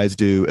you guys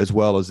do as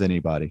well as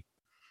anybody.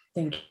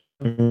 Thank you.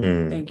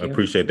 Thank you. I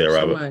appreciate that,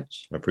 Robert. So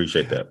much. I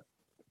appreciate that.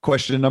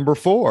 Question number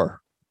 4.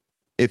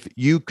 If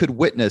you could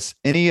witness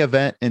any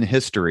event in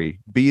history,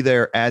 be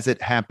there as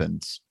it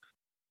happens,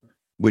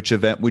 which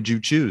event would you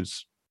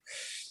choose?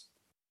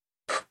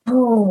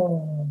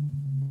 Oh,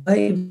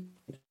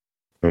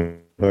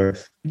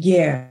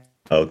 yeah.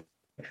 Oh,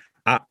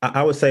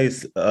 I would say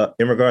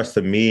in regards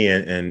to me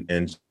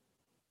and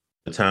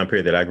the time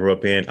period that I grew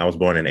up in, I was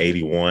born in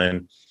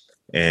 81,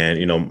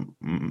 and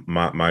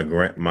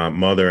my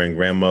mother and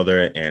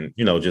grandmother and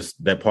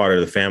just that part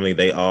of the family,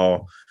 they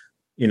all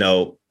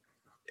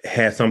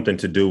had something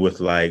to do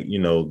with like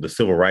the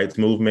civil rights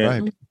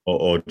movement, right,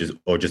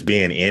 or just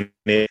being in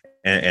it.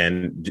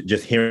 And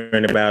just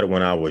hearing about it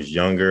when I was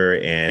younger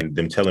and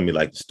them telling me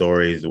like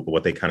stories,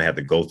 what they kind of had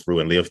to go through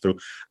and live through,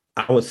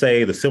 I would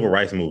say the civil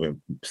rights movement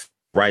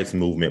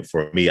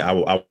for me, I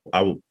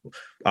would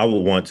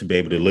want to be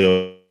able to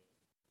live,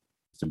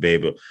 to be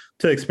able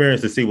to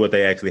experience, to see what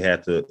they actually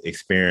had to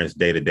experience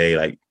day to day,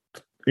 like,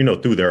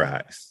 through their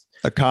eyes.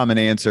 A common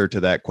answer to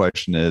that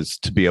question is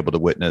to be able to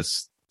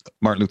witness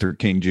Martin Luther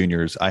King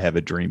Jr.'s "I Have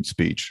a Dream"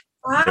 speech.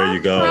 There you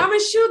go. I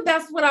promise you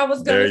that's what I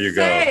was going to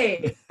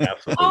say. Go.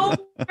 Absolutely. Oh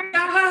my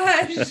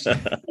gosh.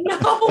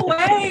 No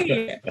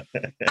way.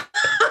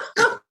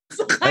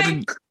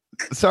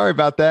 Sorry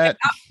about that.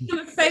 I was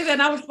going to say that.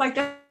 And I was like,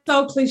 that's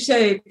so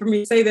cliche for me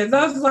to say that. So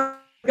I was like,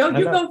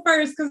 you go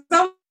first, because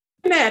I'm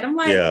mad. I'm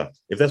like, yeah,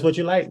 if that's what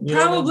you like.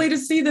 Probably to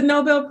see the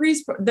Nobel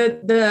Peace,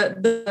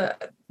 the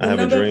I Have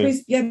Nobel a Dream.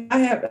 Peace. Yeah,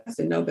 I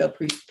said Nobel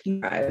Peace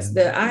Prize.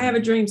 The I Have a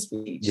Dream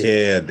speech.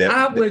 Yeah,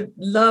 I would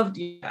love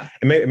to. Yeah.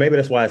 And maybe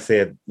that's why I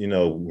said,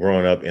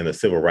 growing up in the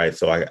civil rights,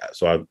 so I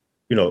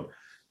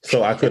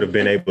could have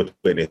been able to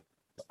witness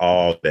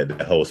all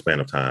that whole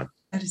span of time.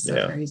 That is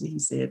so crazy. He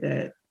said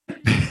that.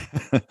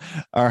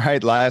 All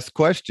right, last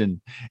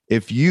question.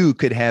 If you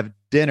could have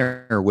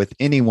dinner with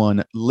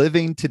anyone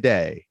living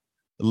today,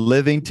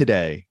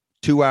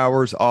 2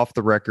 hours off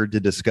the record to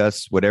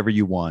discuss whatever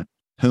you want,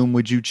 whom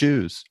would you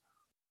choose?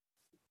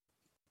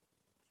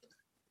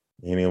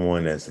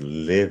 Anyone that's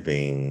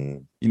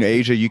living.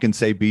 Asia, you can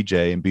say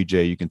BJ, and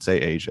BJ, you can say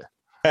Asia.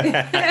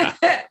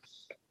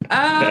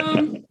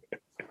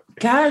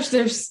 Gosh,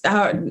 there's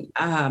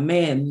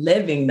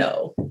living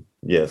though.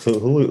 Yeah. So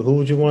who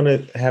would you want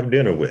to have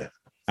dinner with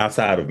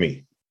outside of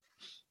me?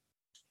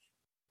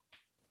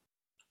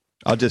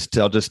 I'll just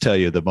tell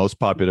you the most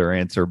popular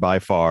answer by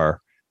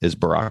far is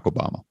Barack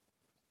Obama.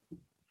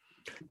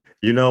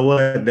 You know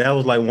what? That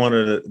was like one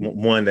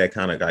that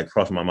kind of like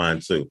crossed my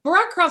mind too.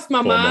 Barack crossed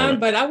my mind,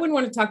 but I wouldn't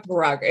want to talk to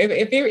Barack.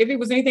 If it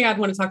was anything, I'd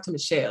want to talk to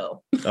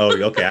Michelle. Oh,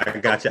 okay. I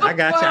got you. I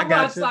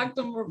got you. Talk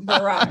to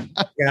Barack.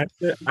 I got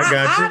you.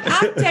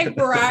 I'd take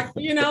Barack,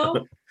 you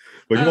know.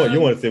 But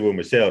you want to sit with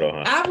Michelle though,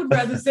 huh? I would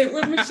rather sit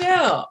with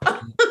Michelle.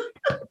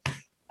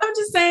 I'm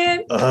just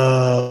saying.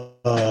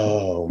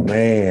 Oh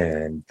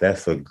man,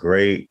 that's a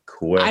great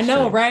question. I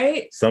know,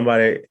 right?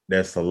 Somebody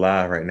that's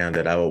alive right now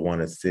that I would want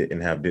to sit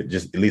and have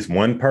just at least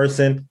one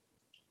person.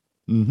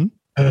 Mm-hmm.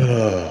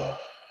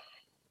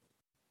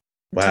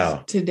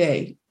 Wow.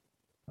 Today.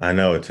 I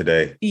know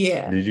today.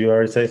 Yeah. Did you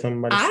already say something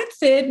about it? I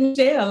said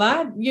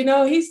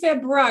Michelle. He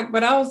said Barack,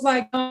 but I was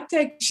like, I'll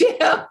take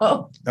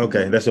Michelle.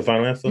 Okay, that's your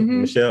final answer,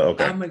 Mm-hmm. Michelle.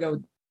 Okay, I'm gonna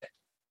go.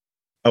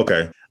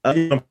 Okay.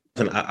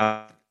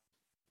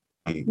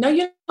 No,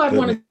 I'd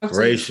want to.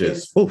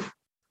 Gracious.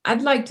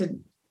 I'd like to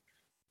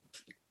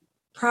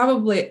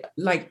probably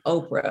like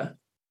Oprah.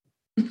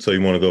 So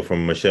you want to go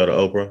from Michelle to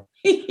Oprah?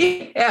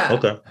 Yeah.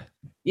 Okay.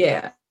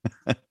 Yeah.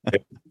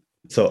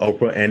 So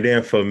Oprah, and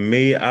then for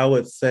me, I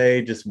would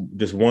say just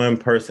one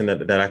person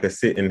that I could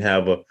sit and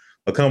have a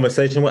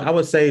conversation with. I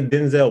would say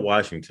Denzel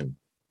Washington.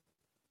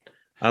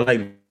 I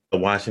like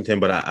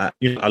Washington, but I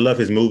love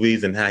his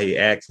movies and how he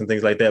acts and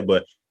things like that.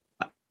 But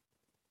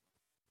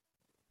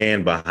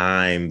and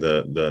behind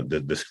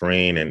the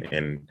screen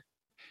and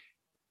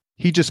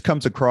he just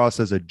comes across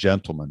as a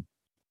gentleman.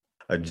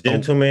 A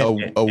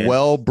gentleman, a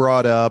well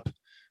brought up,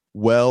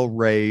 well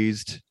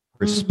raised,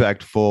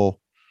 respectful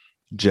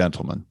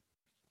gentleman.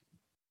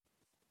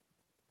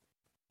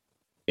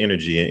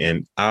 Energy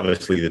and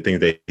obviously the things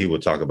that he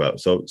would talk about.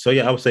 So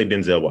yeah, I would say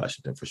Denzel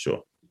Washington for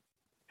sure.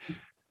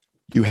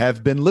 You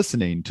have been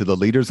listening to the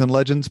Leaders and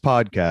Legends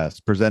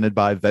podcast presented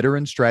by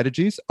Veteran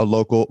Strategies, a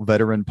local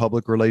veteran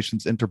public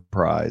relations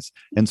enterprise,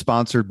 and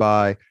sponsored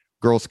by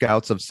Girl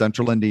Scouts of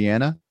Central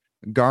Indiana,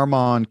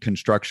 Garmon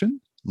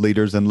Construction,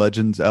 Leaders and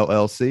Legends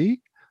LLC,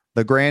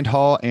 the Grand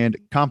Hall and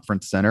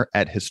Conference Center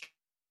at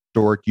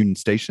Historic Union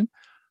Station,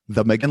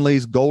 the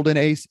McGinley's Golden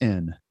Ace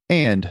Inn,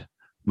 and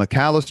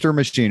McAllister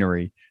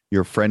Machinery,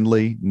 your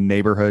friendly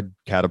neighborhood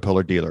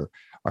Caterpillar dealer.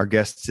 Our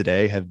guests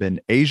today have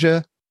been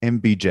Asia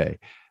and BJ.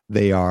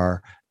 They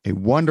are a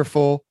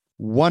wonderful,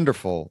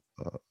 wonderful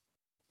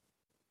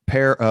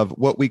pair of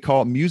what we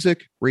call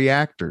music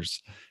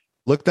reactors.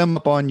 Look them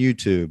up on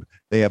YouTube.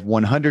 They have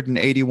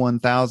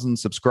 181,000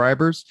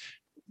 subscribers.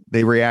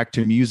 They react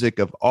to music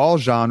of all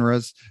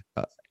genres.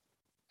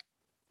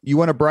 You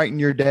want to brighten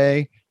your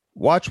day?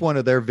 Watch one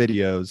of their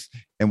videos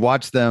and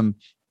watch them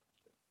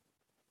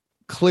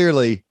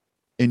clearly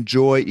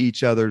enjoy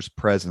each other's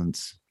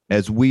presence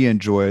as we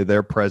enjoy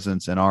their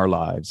presence in our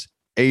lives.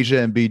 Asia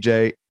and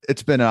BJ,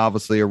 it's been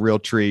obviously a real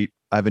treat.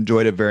 I've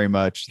enjoyed it very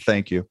much.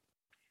 Thank you.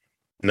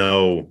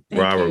 No,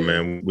 Thank Robert, you.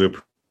 man, we're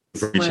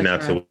reaching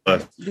out to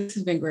us. This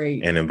has been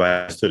great. And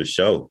invite us to the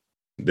show.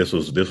 This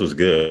was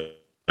good.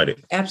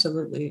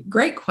 Absolutely.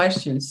 Great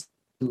questions.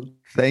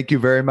 Thank you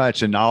very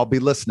much. And I'll be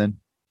listening.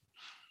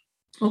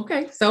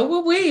 Okay. So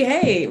will we.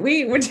 Hey,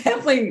 we're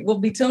definitely will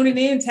be tuning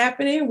in,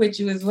 tapping in with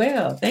you as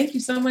well. Thank you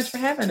so much for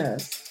having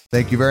us.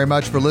 Thank you very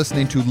much for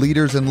listening to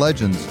Leaders and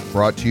Legends,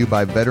 brought to you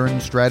by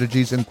Veteran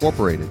Strategies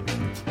Incorporated.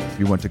 If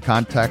you want to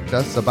contact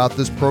us about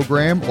this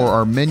program or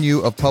our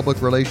menu of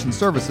public relations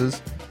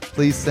services,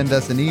 please send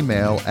us an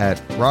email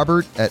at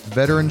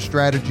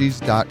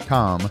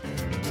robert@veteranstrategies.com.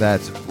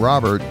 That's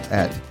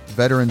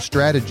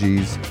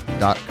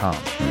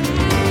robert@veteranstrategies.com.